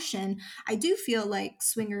emotion, I do feel like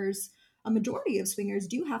a majority of swingers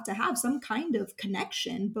do have to have some kind of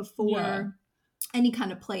connection before any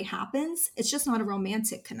kind of play happens. It's just not a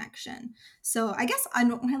romantic connection. So I guess I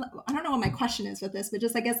don't know what my question is with this, but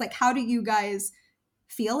just I guess like, how do you guys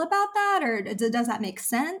feel about that, or does that make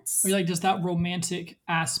sense? Or like, does that romantic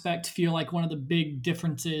aspect feel like one of the big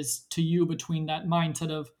differences to you between that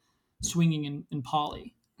mindset of swinging and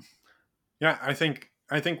poly? Yeah, I think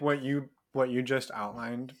what you just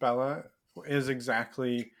outlined, Bella, is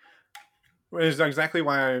exactly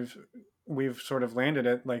why we've sort of landed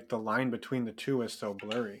at like the line between the two is so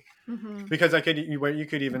blurry. Mm-hmm. Because you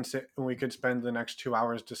could even sit and we could spend the next 2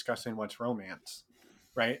 hours discussing what's romance,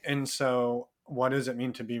 right? And so what does it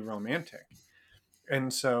mean to be romantic?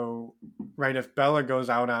 And so, right, if Bella goes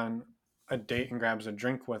out on a date and grabs a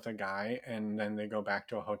drink with a guy and then they go back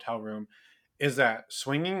to a hotel room, is that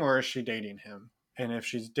swinging or is she dating him? And if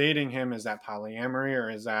she's dating him, is that polyamory or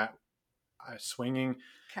is that swinging?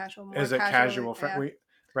 Casual, is it casual? Yeah.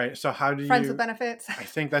 Right. So how do friends you? with benefits? I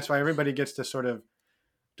think that's why everybody gets to sort of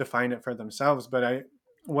define it for themselves. But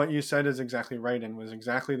what you said is exactly right, and was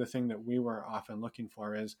exactly the thing that we were often looking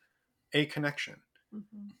for, is a connection.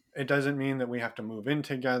 It doesn't mean that we have to move in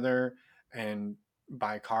together and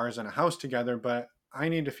buy cars and a house together, but I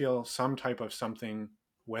need to feel some type of something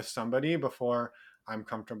with somebody before I'm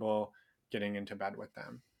comfortable getting into bed with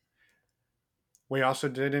them. We also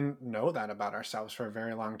didn't know that about ourselves for a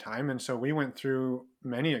very long time. And so we went through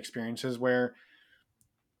many experiences where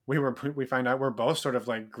we find out we're both sort of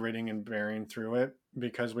like gritting and bearing through it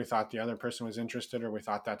because we thought the other person was interested, or we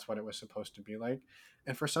thought that's what it was supposed to be like.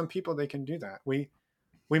 And for some people, they can do that. We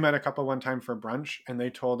met a couple one time for brunch, and they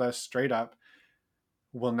told us straight up,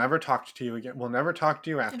 we'll never talk to you again. We'll never talk to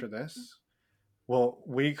you after this. Well,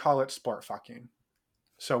 we call it sport fucking.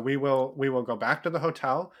 So we will go back to the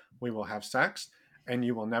hotel, we will have sex, and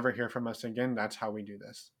you will never hear from us again. That's how we do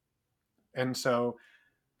this. And so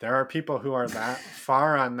there are people who are that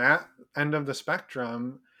far on that end of the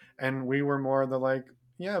spectrum, and we were more the like,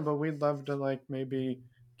 yeah, but we'd love to like maybe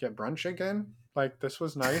get brunch again. Like, this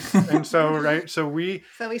was nice. And so, right. So we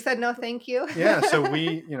said, no, thank you. Yeah. So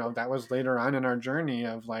we, that was later on in our journey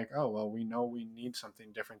of like, oh, well, we know we need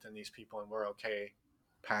something different than these people, and we're okay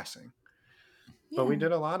passing. Yeah. But we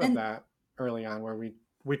did a lot of that early on, where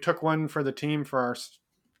we took one for the team for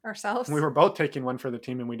ourselves. We were both taking one for the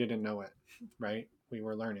team, and we didn't know it. Right. We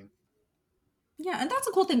were learning. Yeah, and that's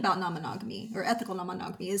a cool thing about non-monogamy or ethical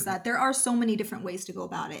non-monogamy is that there are so many different ways to go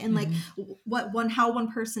about it, and like how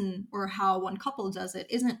one person or how one couple does it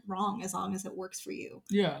isn't wrong as long as it works for you.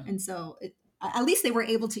 Yeah. And so at least they were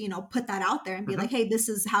able to put that out there and be like, hey, this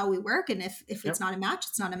is how we work, and if it's not a match,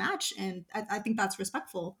 it's not a match, and I think that's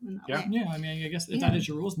respectful in that way. Yeah, I mean, I guess if that is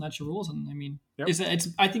your rules, and that's your rules, and I mean, I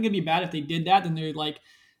think it'd be bad if they did that, then they're like,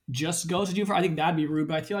 just go to do for. I think that'd be rude,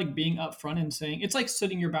 but I feel like being upfront and saying it's like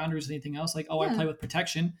setting your boundaries and anything else. Like, I play with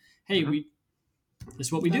protection. Hey, this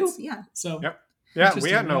is what we do. Yeah. So we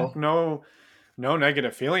had no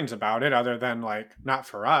negative feelings about it, other than like, not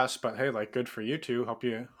for us, but hey, like, good for you two. Hope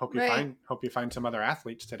you find some other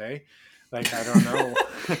athletes today. Like, I don't know.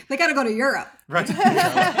 They got to go to Europe. Right.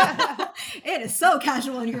 It is so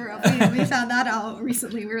casual in Europe. We found that out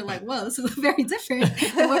recently. We were like, whoa, this is very different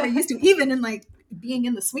than what we're used to. Even in like being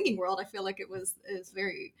in the swinging world, I feel like is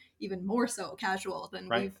very even more so casual than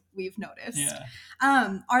we've noticed.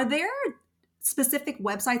 Yeah. Are there specific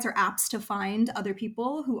websites or apps to find other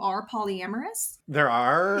people who are polyamorous? There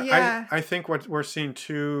are. Yeah. I think what we're seeing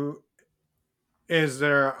too is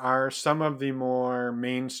there are some of the more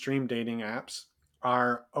mainstream dating apps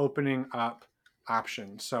are opening up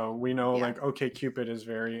options. So we know like OkCupid is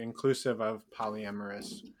very inclusive of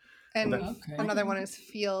polyamorous. And another one is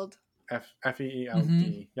Field.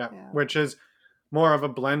 F-E-E-L-D. Yeah. Which is more of a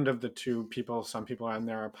blend of the two. Some people on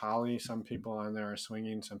there are poly, some people on there are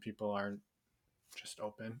swinging, some people are just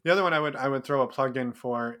open. The other one I would throw a plug in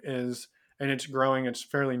for is, and it's growing, it's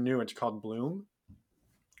fairly new, it's called Bloom.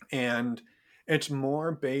 And it's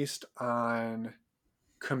more based on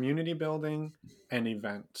community building and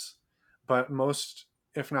events. But most,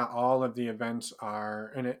 if not all, of the events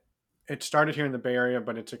are, and it started here in the Bay Area,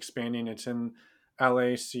 but it's expanding. It's in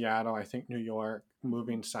LA, Seattle, I think New York,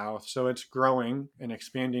 moving south. So it's growing and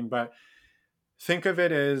expanding. But think of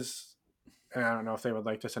it as, and I don't know if they would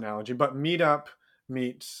like this analogy, but Meetup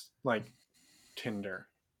meets like Tinder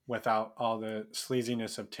without all the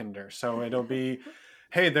sleaziness of Tinder. So it'll be,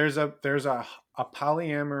 hey, there's a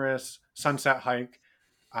polyamorous sunset hike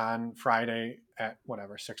on Friday at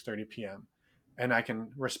whatever 6:30 p.m. and I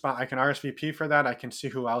can RSVP for that. I can see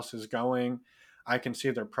who else is going. I can see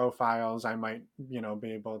their profiles. I might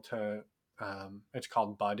be able to. It's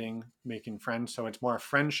called budding, making friends. So it's more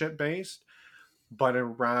friendship based, but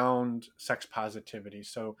around sex positivity.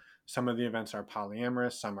 So some of the events are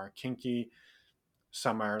polyamorous, some are kinky,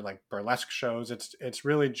 some are like burlesque shows. It's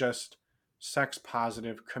really just sex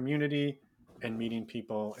positive community and meeting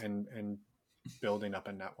people and building up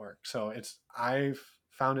a network. So I've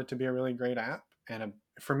found it to be a really great app, and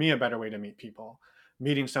for me, a better way to meet people,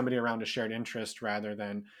 meeting somebody around a shared interest rather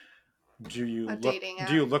than do you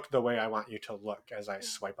look the way I want you to look as I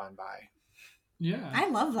swipe on by. Yeah. I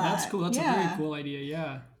love that. That's cool. That's a very cool idea.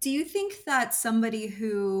 Yeah. Do you think that somebody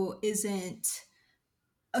who isn't,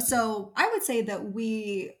 so I would say that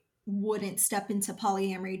we wouldn't step into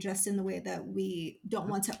polyamory just in the way that we don't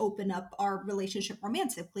want to open up our relationship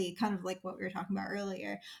romantically, kind of like what we were talking about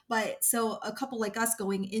earlier. But so a couple like us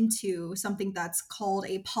going into something that's called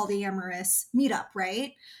a polyamorous meetup,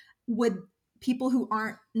 right? Would people who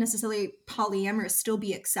aren't necessarily polyamorous still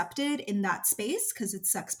be accepted in that space because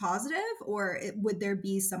it's sex positive? Or would there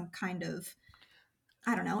be some kind of,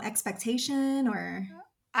 I don't know, expectation or...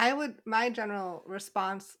 My general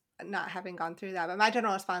response, not having gone through that, but my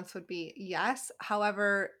general response would be yes.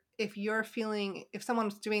 However, if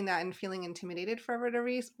someone's doing that and feeling intimidated for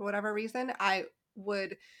whatever reason, I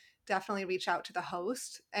would definitely reach out to the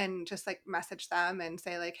host and just like message them and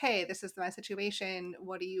say like, hey, this is my situation.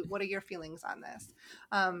 What are your feelings on this?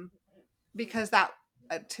 Because that,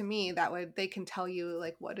 to me, they can tell you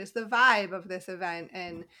like, what is the vibe of this event?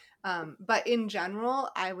 And, but in general,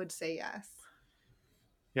 I would say yes.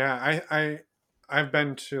 Yeah. I've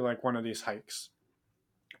been to like one of these hikes,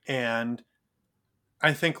 and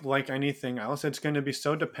I think like anything else, it's going to be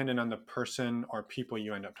so dependent on the person or people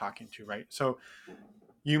you end up talking to, right? So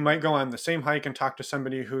you might go on the same hike and talk to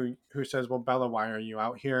somebody who says, well, Bella, why are you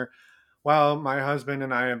out here? Well, my husband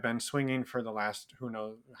and I have been swinging for the last, who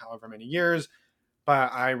knows, however many years,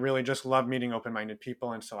 but I really just love meeting open-minded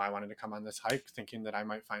people. And so I wanted to come on this hike thinking that I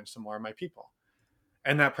might find some more of my people.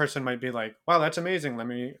 And that person might be like, wow, that's amazing. Let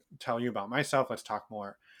me tell you about myself. Let's talk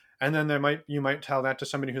more. And then you might tell that to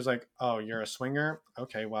somebody who's like, oh, you're a swinger?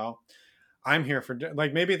 Okay, well, I'm here for,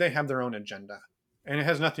 like, maybe they have their own agenda and it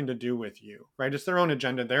has nothing to do with you, right? It's their own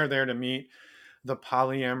agenda. They're there to meet the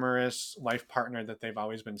polyamorous life partner that they've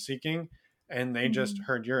always been seeking. And they just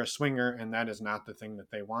heard you're a swinger and that is not the thing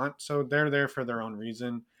that they want. So they're there for their own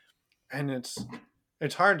reason. And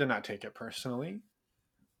it's hard to not take it personally,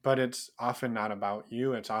 but it's often not about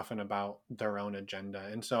you. It's often about their own agenda.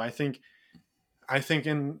 And so I think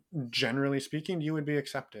in generally speaking, you would be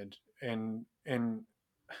accepted. And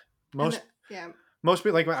most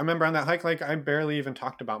people, like I remember on that hike, like I barely even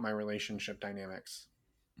talked about my relationship dynamics.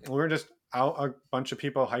 We were just out, a bunch of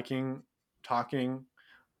people hiking, talking,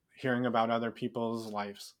 hearing about other people's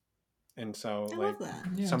lives. And so I like love that.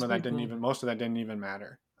 Yeah, some it's of that pretty didn't cool. most of that didn't even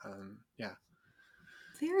matter. Yeah.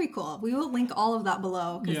 Very cool. We will link all of that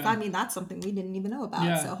below because Yeah. I mean that's something we didn't even know about.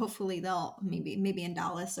 Yeah. So hopefully they'll maybe in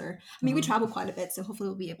Dallas, or I mean we travel quite a bit, so hopefully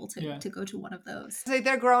we'll be able to go to one of those. So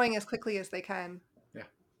they're growing as quickly as they can. Yeah.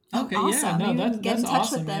 Okay, awesome. yeah, no, maybe we can get in touch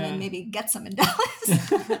awesome, with them yeah. and maybe get some in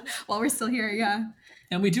Dallas while we're still here. Yeah.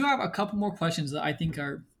 And we do have a couple more questions that I think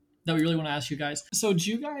that we really want to ask you guys. So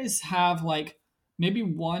do you guys have like maybe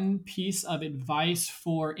one piece of advice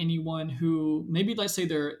for anyone who maybe, let's say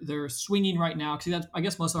they're swinging right now? Because I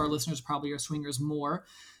guess most of our listeners probably are swingers more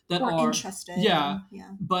that Or are interested. yeah, Yeah.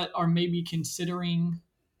 but are maybe considering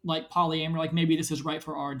like polyamory, like maybe this is right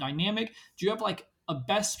for our dynamic. Do you have like a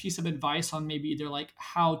best piece of advice on maybe either like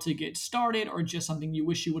how to get started or just something you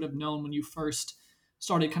wish you would have known when you first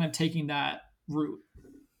started kind of taking that route?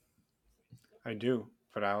 I do,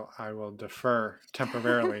 but I will defer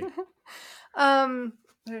temporarily.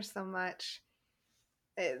 There's so much.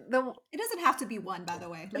 It doesn't have to be one, by the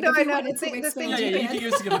way. Like No, if I you know. wanted The to expand, Yeah, you can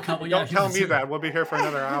just give a couple. Don't tell me that. We'll be here for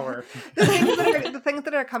another hour. The things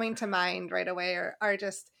that are coming to mind right away are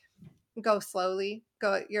just go slowly,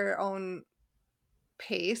 go at your own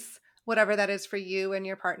pace, whatever that is for you and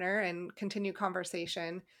your partner, and continue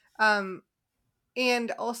conversation.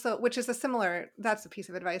 And also, which is that's a piece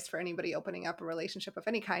of advice for anybody opening up a relationship of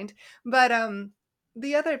any kind. But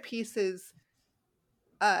the other piece is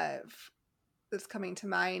that's coming to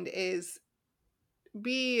mind is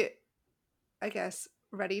be, I guess,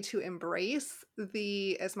 ready to embrace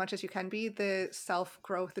as much as you can be, the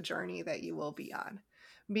self-growth journey that you will be on.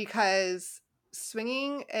 Because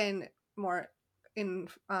swinging and more in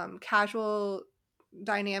casual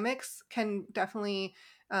dynamics can definitely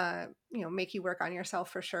make you work on yourself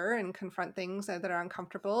for sure and confront things that are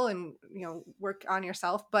uncomfortable and work on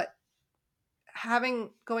yourself. But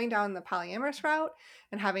going down the polyamorous route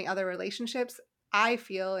and having other relationships, I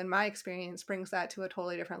feel in my experience brings that to a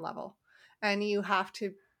totally different level. And you have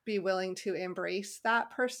to be willing to embrace that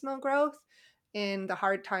personal growth in the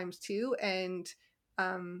hard times too. And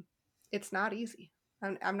it's not easy.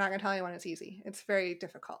 I'm not going to tell anyone it's easy. It's very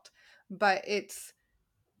difficult. But if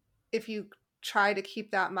you try to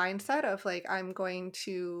keep that mindset of like, I'm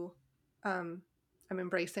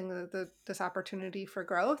embracing this opportunity for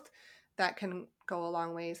growth, that can go a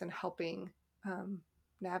long ways in helping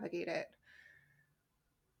navigate it.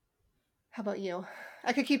 How about you?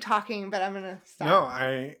 I could keep talking, but I'm gonna stop.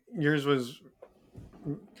 No, yours was.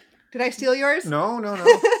 Did I steal yours? No.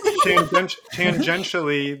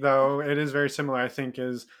 Tangentially, though, it is very similar. I think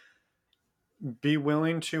is be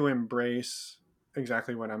willing to embrace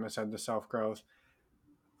exactly what Emma said, the self-growth.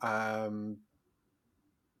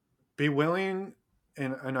 Be willing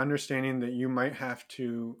and understanding that you might have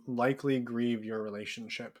to likely grieve your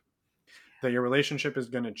relationship, that your relationship is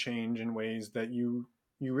going to change in ways that you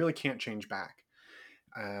really can't change back.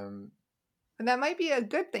 And that might be a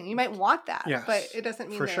good thing. You might want that, yes, but it doesn't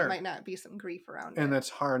mean that sure. There might not be some grief around and it. That's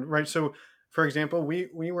hard, right? So, for example, we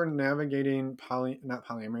were navigating not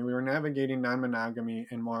polyamory. We were navigating non-monogamy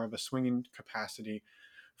in more of a swinging capacity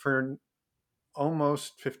for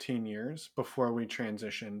almost 15 years before we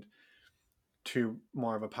transitioned to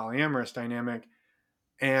more of a polyamorous dynamic.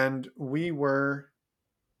 And we were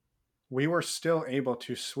still able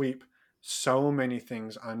to sweep so many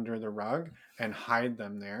things under the rug and hide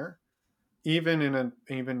them there, even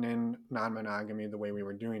in non-monogamy, the way we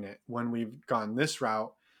were doing it. When we've gone this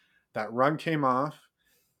route, that rug came off,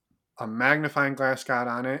 a magnifying glass got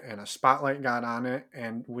on it, and a spotlight got on it,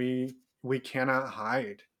 and we cannot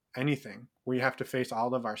hide anything. We have to face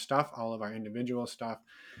all of our stuff, all of our individual stuff,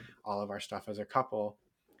 all of our stuff as a couple.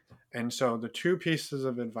 And so the two pieces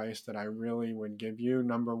of advice that I really would give you: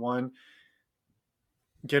 number one,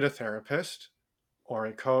 get a therapist or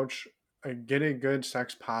a coach. Get a good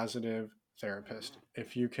sex positive therapist.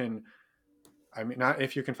 If you can, I mean, not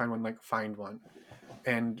if you can find one, like find one.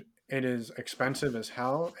 And it is expensive as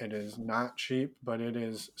hell. It is not cheap, but it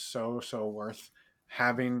is so worth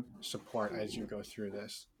having support as you go through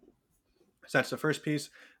this. So that's the first piece.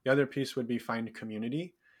 The other piece would be find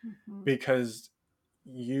community, because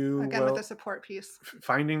you again, will, with the support piece,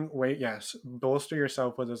 finding yes, bolster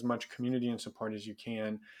yourself with as much community and support as you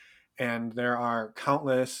can. And there are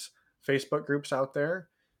countless Facebook groups out there.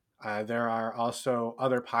 There are also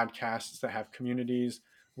other podcasts that have communities.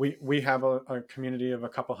 We have a community of a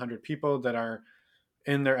couple hundred people that are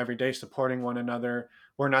in there every day supporting one another.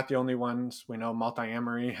 We're not the only ones. We know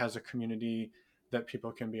Multiamory has a community that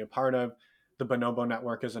people can be a part of. The Bonobo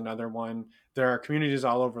Network is another one. There are communities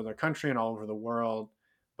all over the country and all over the world,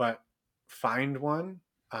 but find one,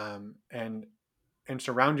 and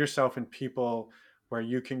surround yourself in people where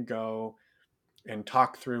you can go and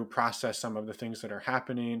talk through, process some of the things that are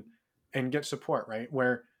happening and get support, right?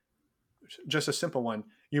 Where, just a simple one,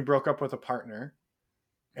 you broke up with a partner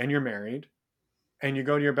and you're married, and you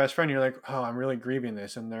go to your best friend, you're like, oh, I'm really grieving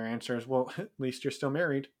this. And their answer is, well, at least you're still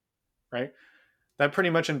married, right? That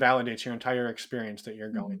pretty much invalidates your entire experience that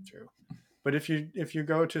you're going through. But if you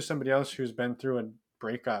go to somebody else who's been through a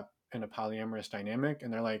breakup in a polyamorous dynamic,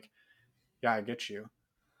 and they're like, yeah, I get you.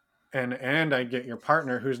 And I get your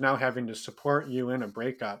partner who's now having to support you in a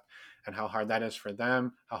breakup, and how hard that is for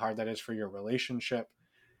them, how hard that is for your relationship.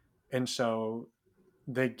 And so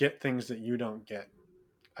they get things that you don't get,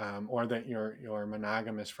 or that your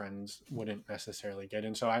monogamous friends wouldn't necessarily get.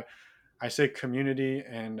 And so I say community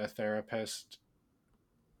and a therapist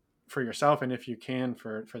for yourself, and if you can,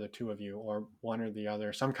 for the two of you, or one or the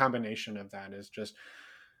other, some combination of that is just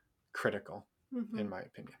critical, in my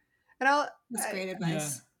opinion. And That's great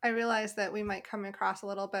advice. I realize that we might come across a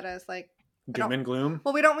little bit as like Doom and gloom.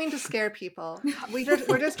 Well, we don't mean to scare people.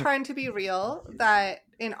 We're just trying to be real, that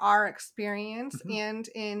in our experience and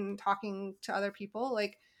in talking to other people,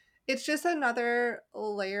 like, it's just another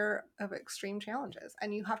layer of extreme challenges.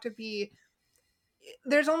 And you have to be,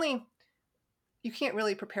 you can't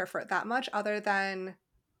really prepare for it that much, other than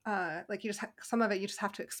like, some of it you just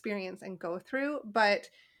have to experience and go through. But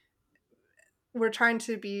we're trying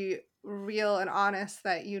to be real and honest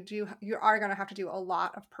that you are going to have to do a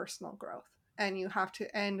lot of personal growth, and you have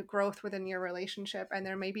to end growth within your relationship. And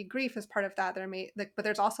there may be grief as part of that. But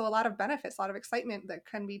there's also a lot of benefits, a lot of excitement that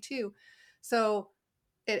can be too. So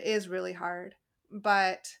it is really hard,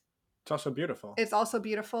 but it's also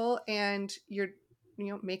beautiful. And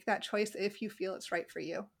make that choice if you feel it's right for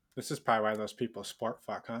you. This is probably why those people sport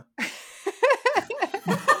fuck, huh?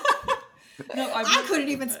 No, I couldn't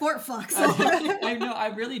even sport fuck. So. I know, I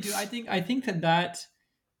really do. I think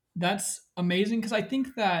that's amazing, because I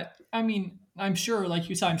think that, I mean, I'm sure, like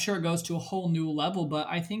you said, I'm sure it goes to a whole new level, but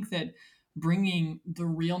I think that bringing the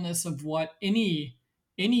realness of what any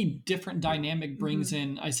different dynamic brings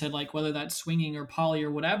in, I said, like, whether that's swinging or poly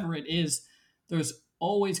or whatever it is, there's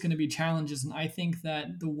always going to be challenges. And I think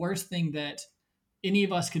that the worst thing that any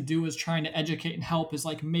of us could do is trying to educate and help is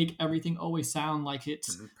like make everything always sound like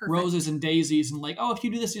it's roses and daisies, and like, oh, if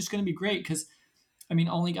you do this, it's going to be great. Because I mean,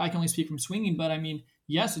 I can only speak from swinging, but I mean,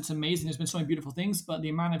 yes, it's amazing. There's been so many beautiful things, but the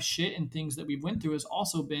amount of shit and things that we've went through has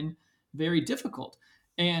also been very difficult.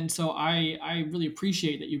 And so I really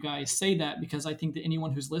appreciate that you guys say that, because I think that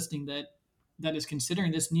anyone who's listening that is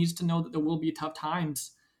considering this needs to know that there will be tough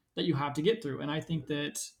times that you have to get through. And I think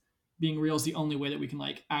that being real is the only way that we can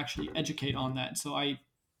like actually educate on that. So I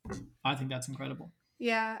think that's incredible.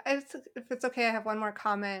 Yeah. If it's okay, I have one more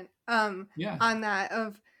comment on that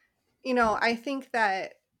of, I think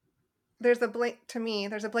that there's a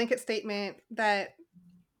blanket statement that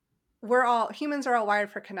humans are all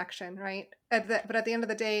wired for connection, right? But at the end of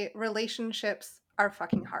the day, relationships are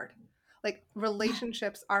fucking hard. Like,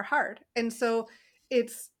 relationships are hard. And so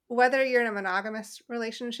it's, whether you're in a monogamous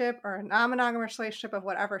relationship or a non-monogamous relationship of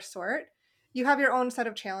whatever sort, you have your own set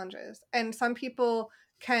of challenges. And some people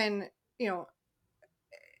can,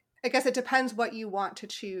 I guess it depends what you want to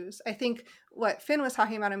choose. I think what Finn was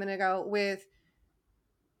talking about a minute ago with,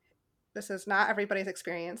 this is not everybody's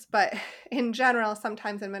experience, but in general,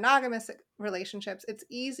 sometimes in monogamous relationships, it's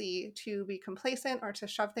easy to be complacent or to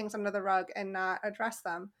shove things under the rug and not address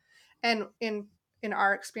them. And in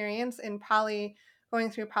our experience in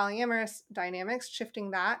going through polyamorous dynamics,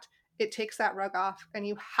 shifting that, it takes that rug off and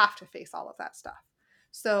you have to face all of that stuff.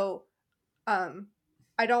 So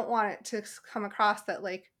I don't want it to come across that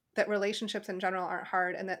that relationships in general aren't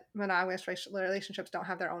hard and that monogamous relationships don't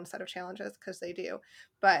have their own set of challenges, because they do.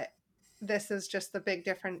 But this is just the big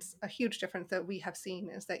difference, a huge difference that we have seen,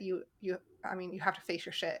 is that you have to face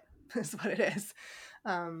your shit is what it is.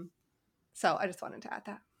 So I just wanted to add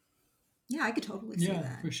that. Yeah, I could totally see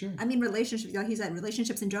that. For sure. I mean, relationships, like you said,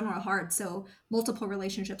 relationships in general are hard. So multiple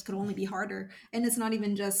relationships could only be harder. And it's not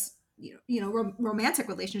even just, romantic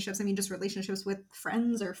relationships. I mean, just relationships with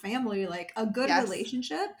friends or family, like a good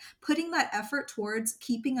relationship, putting that effort towards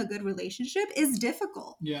keeping a good relationship is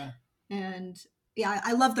difficult. Yeah. And yeah,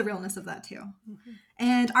 I love the realness of that too. Mm-hmm.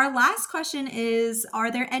 And our last question is,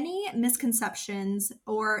 are there any misconceptions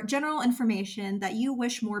or general information that you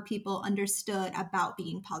wish more people understood about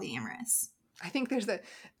being polyamorous? I think there's the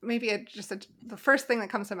first thing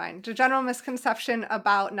that comes to mind. The general misconception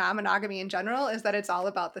about non-monogamy in general is that it's all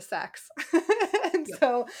about the sex. And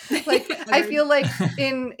so I feel like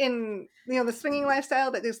in the swinging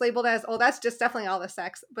lifestyle that is labeled as, oh, that's just definitely all the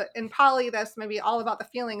sex. But in poly, that's maybe all about the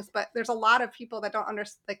feelings. But there's a lot of people that don't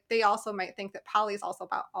understand, they also might think that poly is also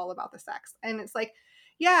all about the sex. And it's like,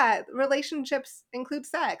 yeah, relationships include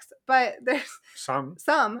sex, but there's some,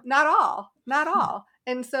 not all.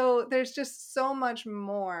 And so there's just so much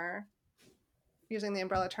more, using the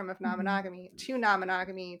umbrella term of non-monogamy, to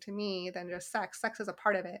non-monogamy to me than just sex. Sex is a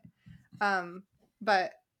part of it.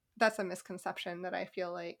 But that's a misconception that I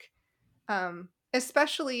feel like,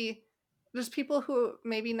 especially just people who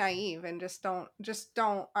may be naive and just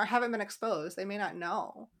don't or haven't been exposed. They may not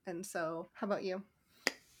know. And so how about you?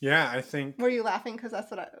 Yeah, I think. Were you laughing? Because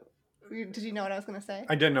that's did you know what I was going to say?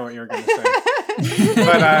 I did know what you were going to say.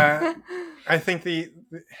 But I think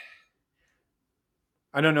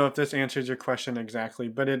I don't know if this answers your question exactly,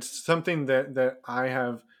 but it's something that I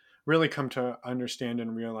have really come to understand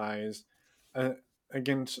and realize,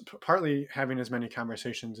 again, partly having as many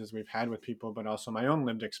conversations as we've had with people, but also my own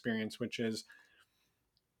lived experience, which is,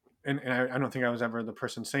 and I don't think I was ever the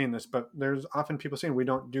person saying this, but there's often people saying we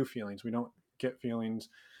don't do feelings. We don't get feelings.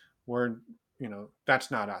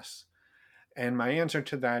 That's not us. And my answer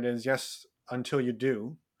to that is yes, until you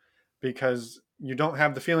do, because you don't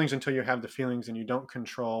have the feelings until you have the feelings, and you don't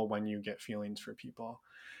control when you get feelings for people.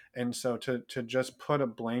 And so to just put a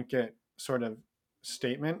blanket sort of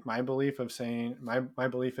statement, my belief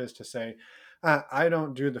is to say, I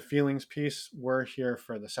don't do the feelings piece. We're here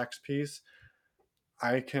for the sex piece.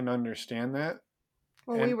 I can understand that.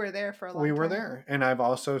 Well, we were there for a long time. We were there. And I've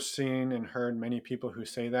also seen and heard many people who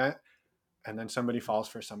say that, and then somebody falls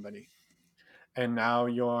for somebody. And now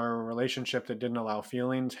your relationship that didn't allow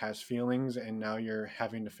feelings has feelings, and now you're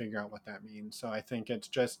having to figure out what that means. So I think it's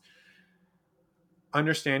just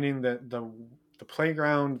understanding that the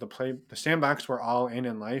playground, the sandbox we're all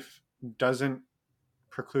in life doesn't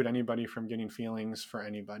preclude anybody from getting feelings for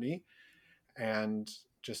anybody. And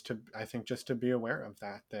just to be aware of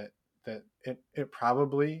that it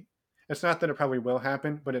probably, it's not that it probably will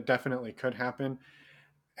happen, but it definitely could happen.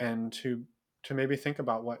 And to maybe think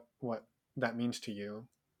about what that means to you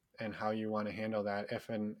and how you want to handle that if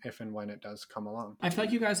and when it does come along. I feel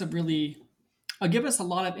like you guys have really give us a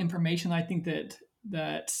lot of information. I think that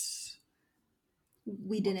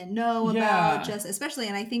we didn't know about, just especially,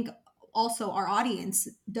 and I think also our audience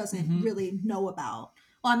doesn't really know about.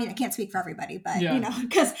 Well, I mean, I can't speak for everybody, but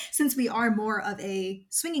because since we are more of a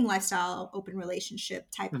swinging lifestyle, open relationship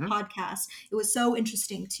type of podcast, it was so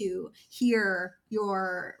interesting to hear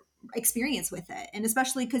your experience with it. And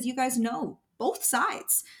especially because you guys know both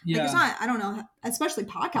sides. Yeah. Like, it's not, I don't know, especially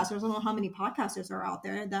podcasters. I don't know how many podcasters are out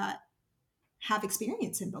there that have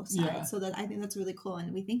experience in both sides. Yeah. So that I think that's really cool.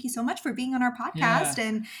 And we thank you so much for being on our podcast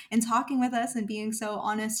and talking with us and being so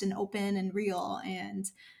honest and open and real. And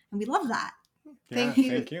we love that. Thank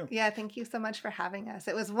you. Yeah, thank you so much for having us.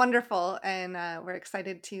 It was wonderful, and we're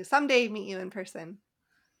excited to someday meet you in person.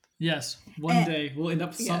 Yes, one day we'll end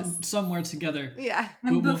up somewhere together. Yeah.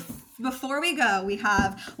 Before we go, we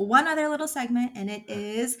have one other little segment, and it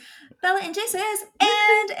is Bella and Jason's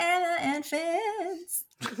and Anna and Finn's.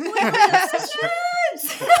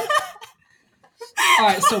 All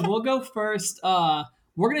right, so we'll go first.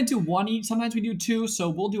 We're gonna do one each. Sometimes we do two, so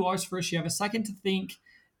we'll do ours first. You have a second to think.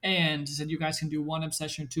 and said you guys can do 1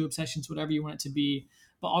 obsession or 2 obsessions, whatever you want it to be.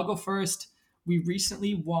 But I'll go first. We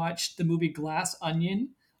recently watched the movie Glass Onion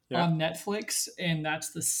on Netflix, and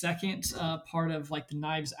that's the second part of like the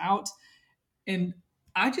Knives Out. And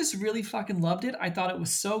I just really fucking loved it. I thought it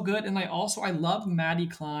was so good, and I love Maddie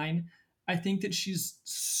Klein. I think that she's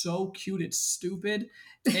so cute. It's stupid,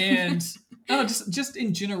 and just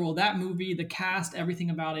in general, that movie, the cast, everything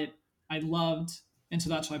about it, I loved, and so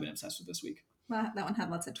that's what I've been obsessed with this week. That one had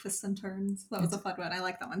lots of twists and turns. That was a fun one. I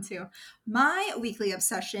like that one too. My weekly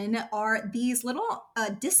obsession are these little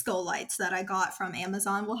disco lights that I got from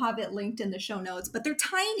Amazon. We'll have it linked in the show notes, but they're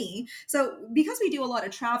tiny. So because we do a lot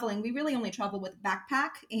of traveling, we really only travel with a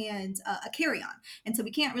backpack and a carry-on. And so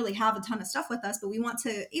we can't really have a ton of stuff with us, but we want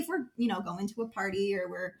to, if we're, going to a party or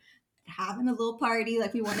we're having a little party,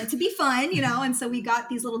 like we want it to be fun, and so we got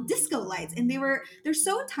these little disco lights, and they're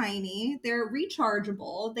so tiny, they're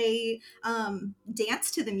rechargeable, they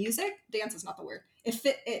dance to the music. Dance is not the word.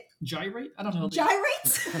 It gyrate? I don't know.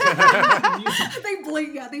 Gyrates. They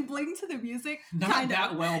bling to the music. Not kinda.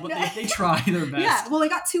 That well, but they try their best. Yeah, well, I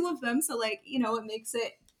got 2 of them, so it makes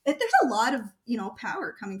it. There's a lot of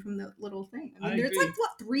power coming from the little thing. I mean, there's agree.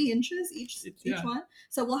 3 inches each one.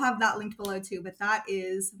 So we'll have that linked below too. But that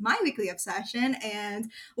is my weekly obsession. And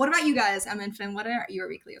what about you guys, Emma and Finn? What are your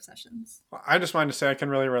weekly obsessions? Well, I just wanted to say I can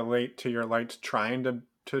really relate to your lights trying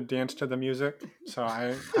to dance to the music. So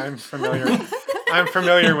I'm familiar. I'm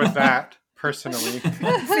familiar with that personally.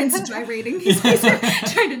 Finn's gyrating. He's trying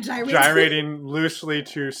to gyrate. Gyrating loosely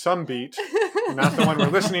to some beat. Not the one we're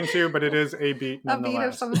listening to, but it is a beat nonetheless. A beat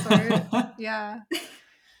of some sort. Yeah.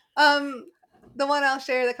 The one I'll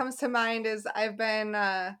share that comes to mind is I've been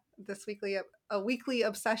this weekly a weekly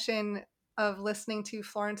obsession of listening to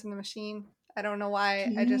Florence and the Machine. I don't know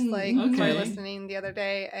why. I just started listening the other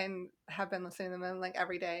day and have been listening to them like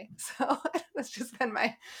every day. So that's just been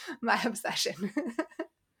my obsession.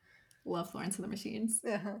 Love Florence and the Machines.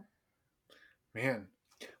 Uh-huh. Man.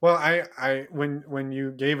 Well, I when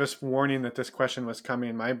you gave us warning that this question was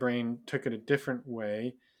coming, my brain took it a different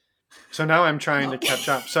way. So now I'm trying to catch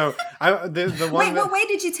up. So the one Wait, what way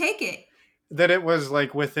did you take it? That it was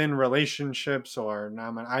like within relationships or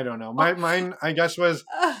not. I don't know. Mine I guess was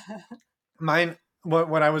mine.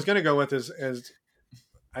 What I was going to go with is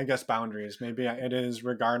I guess boundaries. Maybe it is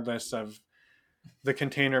regardless of the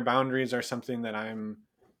container. Boundaries are something that I'm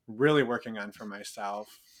really working on for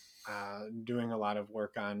myself. Doing a lot of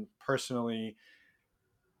work on personally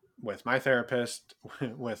with my therapist,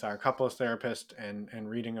 with our couples therapist, and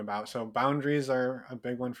reading about. So boundaries are a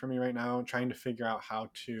big one for me right now, trying to figure out how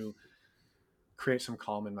to create some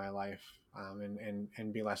calm in my life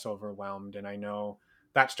and be less overwhelmed. And I know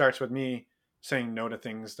that starts with me saying no to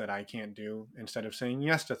things that I can't do instead of saying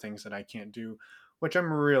yes to things that I can't do, which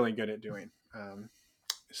I'm really good at doing.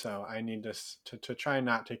 So I need to try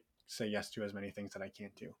not to say yes to as many things that I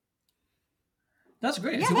can't do. That's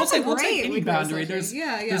great. Yeah, so we'll take any boundary. There's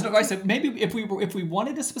no. I said maybe if we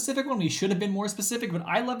wanted a specific one, we should have been more specific. But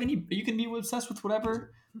I love any. You can be obsessed with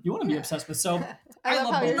whatever you want to be obsessed with. So I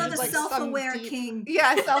love how you're love just a self-aware king.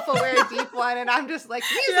 Yeah, self-aware deep one, and I'm just like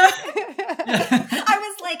music. I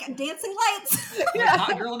was like dancing lights. Like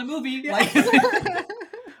hot girl in a movie. Yeah. Like.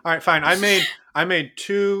 All right, fine. I made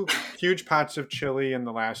 2 huge pots of chili in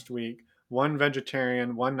the last week. One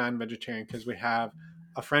vegetarian, one non-vegetarian, because we have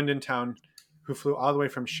a friend in town who flew all the way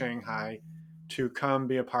from Shanghai to come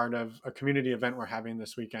be a part of a community event we're having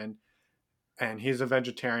this weekend. And he's a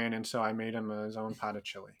vegetarian, and so I made him his own pot of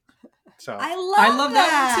chili. So I love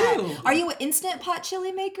that one too. Are you an instant pot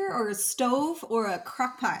chili maker or a stove or a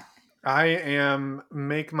crock pot? I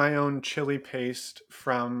make my own chili paste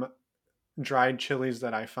from dried chilies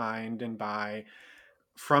that I find and buy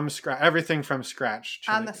from scratch, everything from scratch.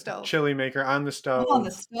 On the stove. Chili maker on the stove. On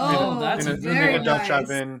the stove. That's in very a Dutch nice.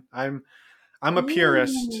 oven. I'm a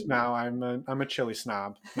purist now. I'm a chili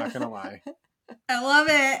snob. Not gonna lie. I love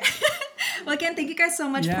it. Well, again, thank you guys so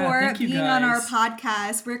much for being on our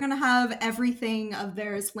podcast. We're going to have everything of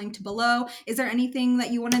theirs linked below. Is there anything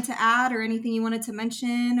that you wanted to add or anything you wanted to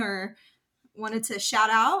mention or wanted to shout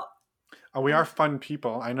out? We are fun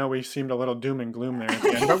people. I know we seemed a little doom and gloom there at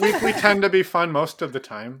the end, but we tend to be fun most of the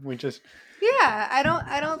time. We just... Yeah, I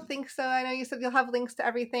don't think so. I know you said you'll have links to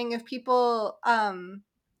everything. If people...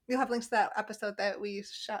 You'll have links to that episode that we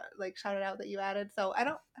shouted out that you added. So I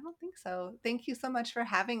don't think so. Thank you so much for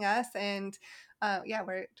having us. And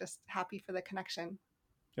we're just happy for the connection.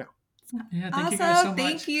 Yeah, thank awesome. you guys so much.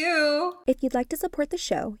 Thank you. If you'd like to support the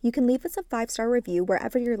show, you can leave us a 5-star review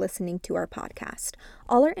wherever you're listening to our podcast.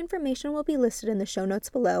 All our information will be listed in the show notes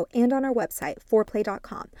below and on our website,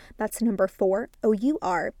 fourplay.com. That's number 4,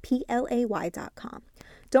 OURPLAY.com.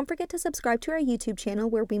 Don't forget to subscribe to our YouTube channel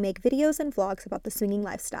where we make videos and vlogs about the swinging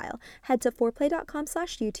lifestyle. Head to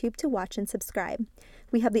foreplay.com/YouTube to watch and subscribe.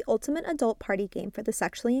 We have the ultimate adult party game for the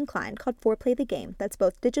sexually inclined called Foreplay the Game that's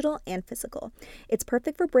both digital and physical. It's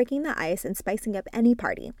perfect for breaking the ice and spicing up any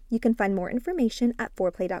party. You can find more information at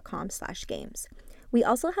foreplay.com/games. We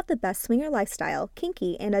also have the best swinger lifestyle,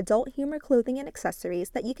 kinky, and adult humor clothing and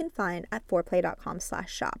accessories that you can find at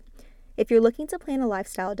foreplay.com/shop. If you're looking to plan a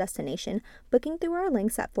lifestyle destination, booking through our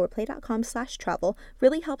links at foreplay.com/travel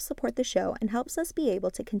really helps support the show and helps us be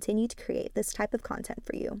able to continue to create this type of content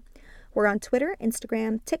for you. We're on Twitter,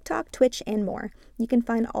 Instagram, TikTok, Twitch, and more. You can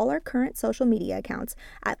find all our current social media accounts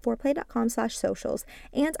at foreplay.com/socials,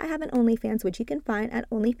 and I have an OnlyFans, which you can find at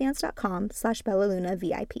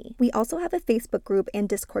onlyfans.com/BellaLunaVIP. We also have a Facebook group and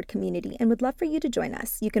Discord community and would love for you to join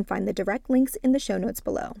us. You can find the direct links in the show notes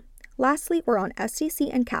below. Lastly, we're on STC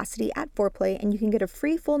and Cassidy at Foreplay, and you can get a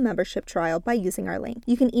free full membership trial by using our link.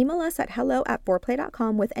 You can email us at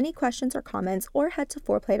hello@foreplay.com with any questions or comments, or head to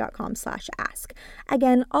foreplay.com/ask.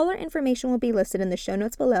 Again, all our information will be listed in the show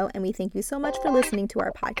notes below, and we thank you so much for listening to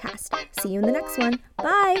our podcast. See you in the next one.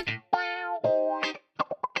 Bye!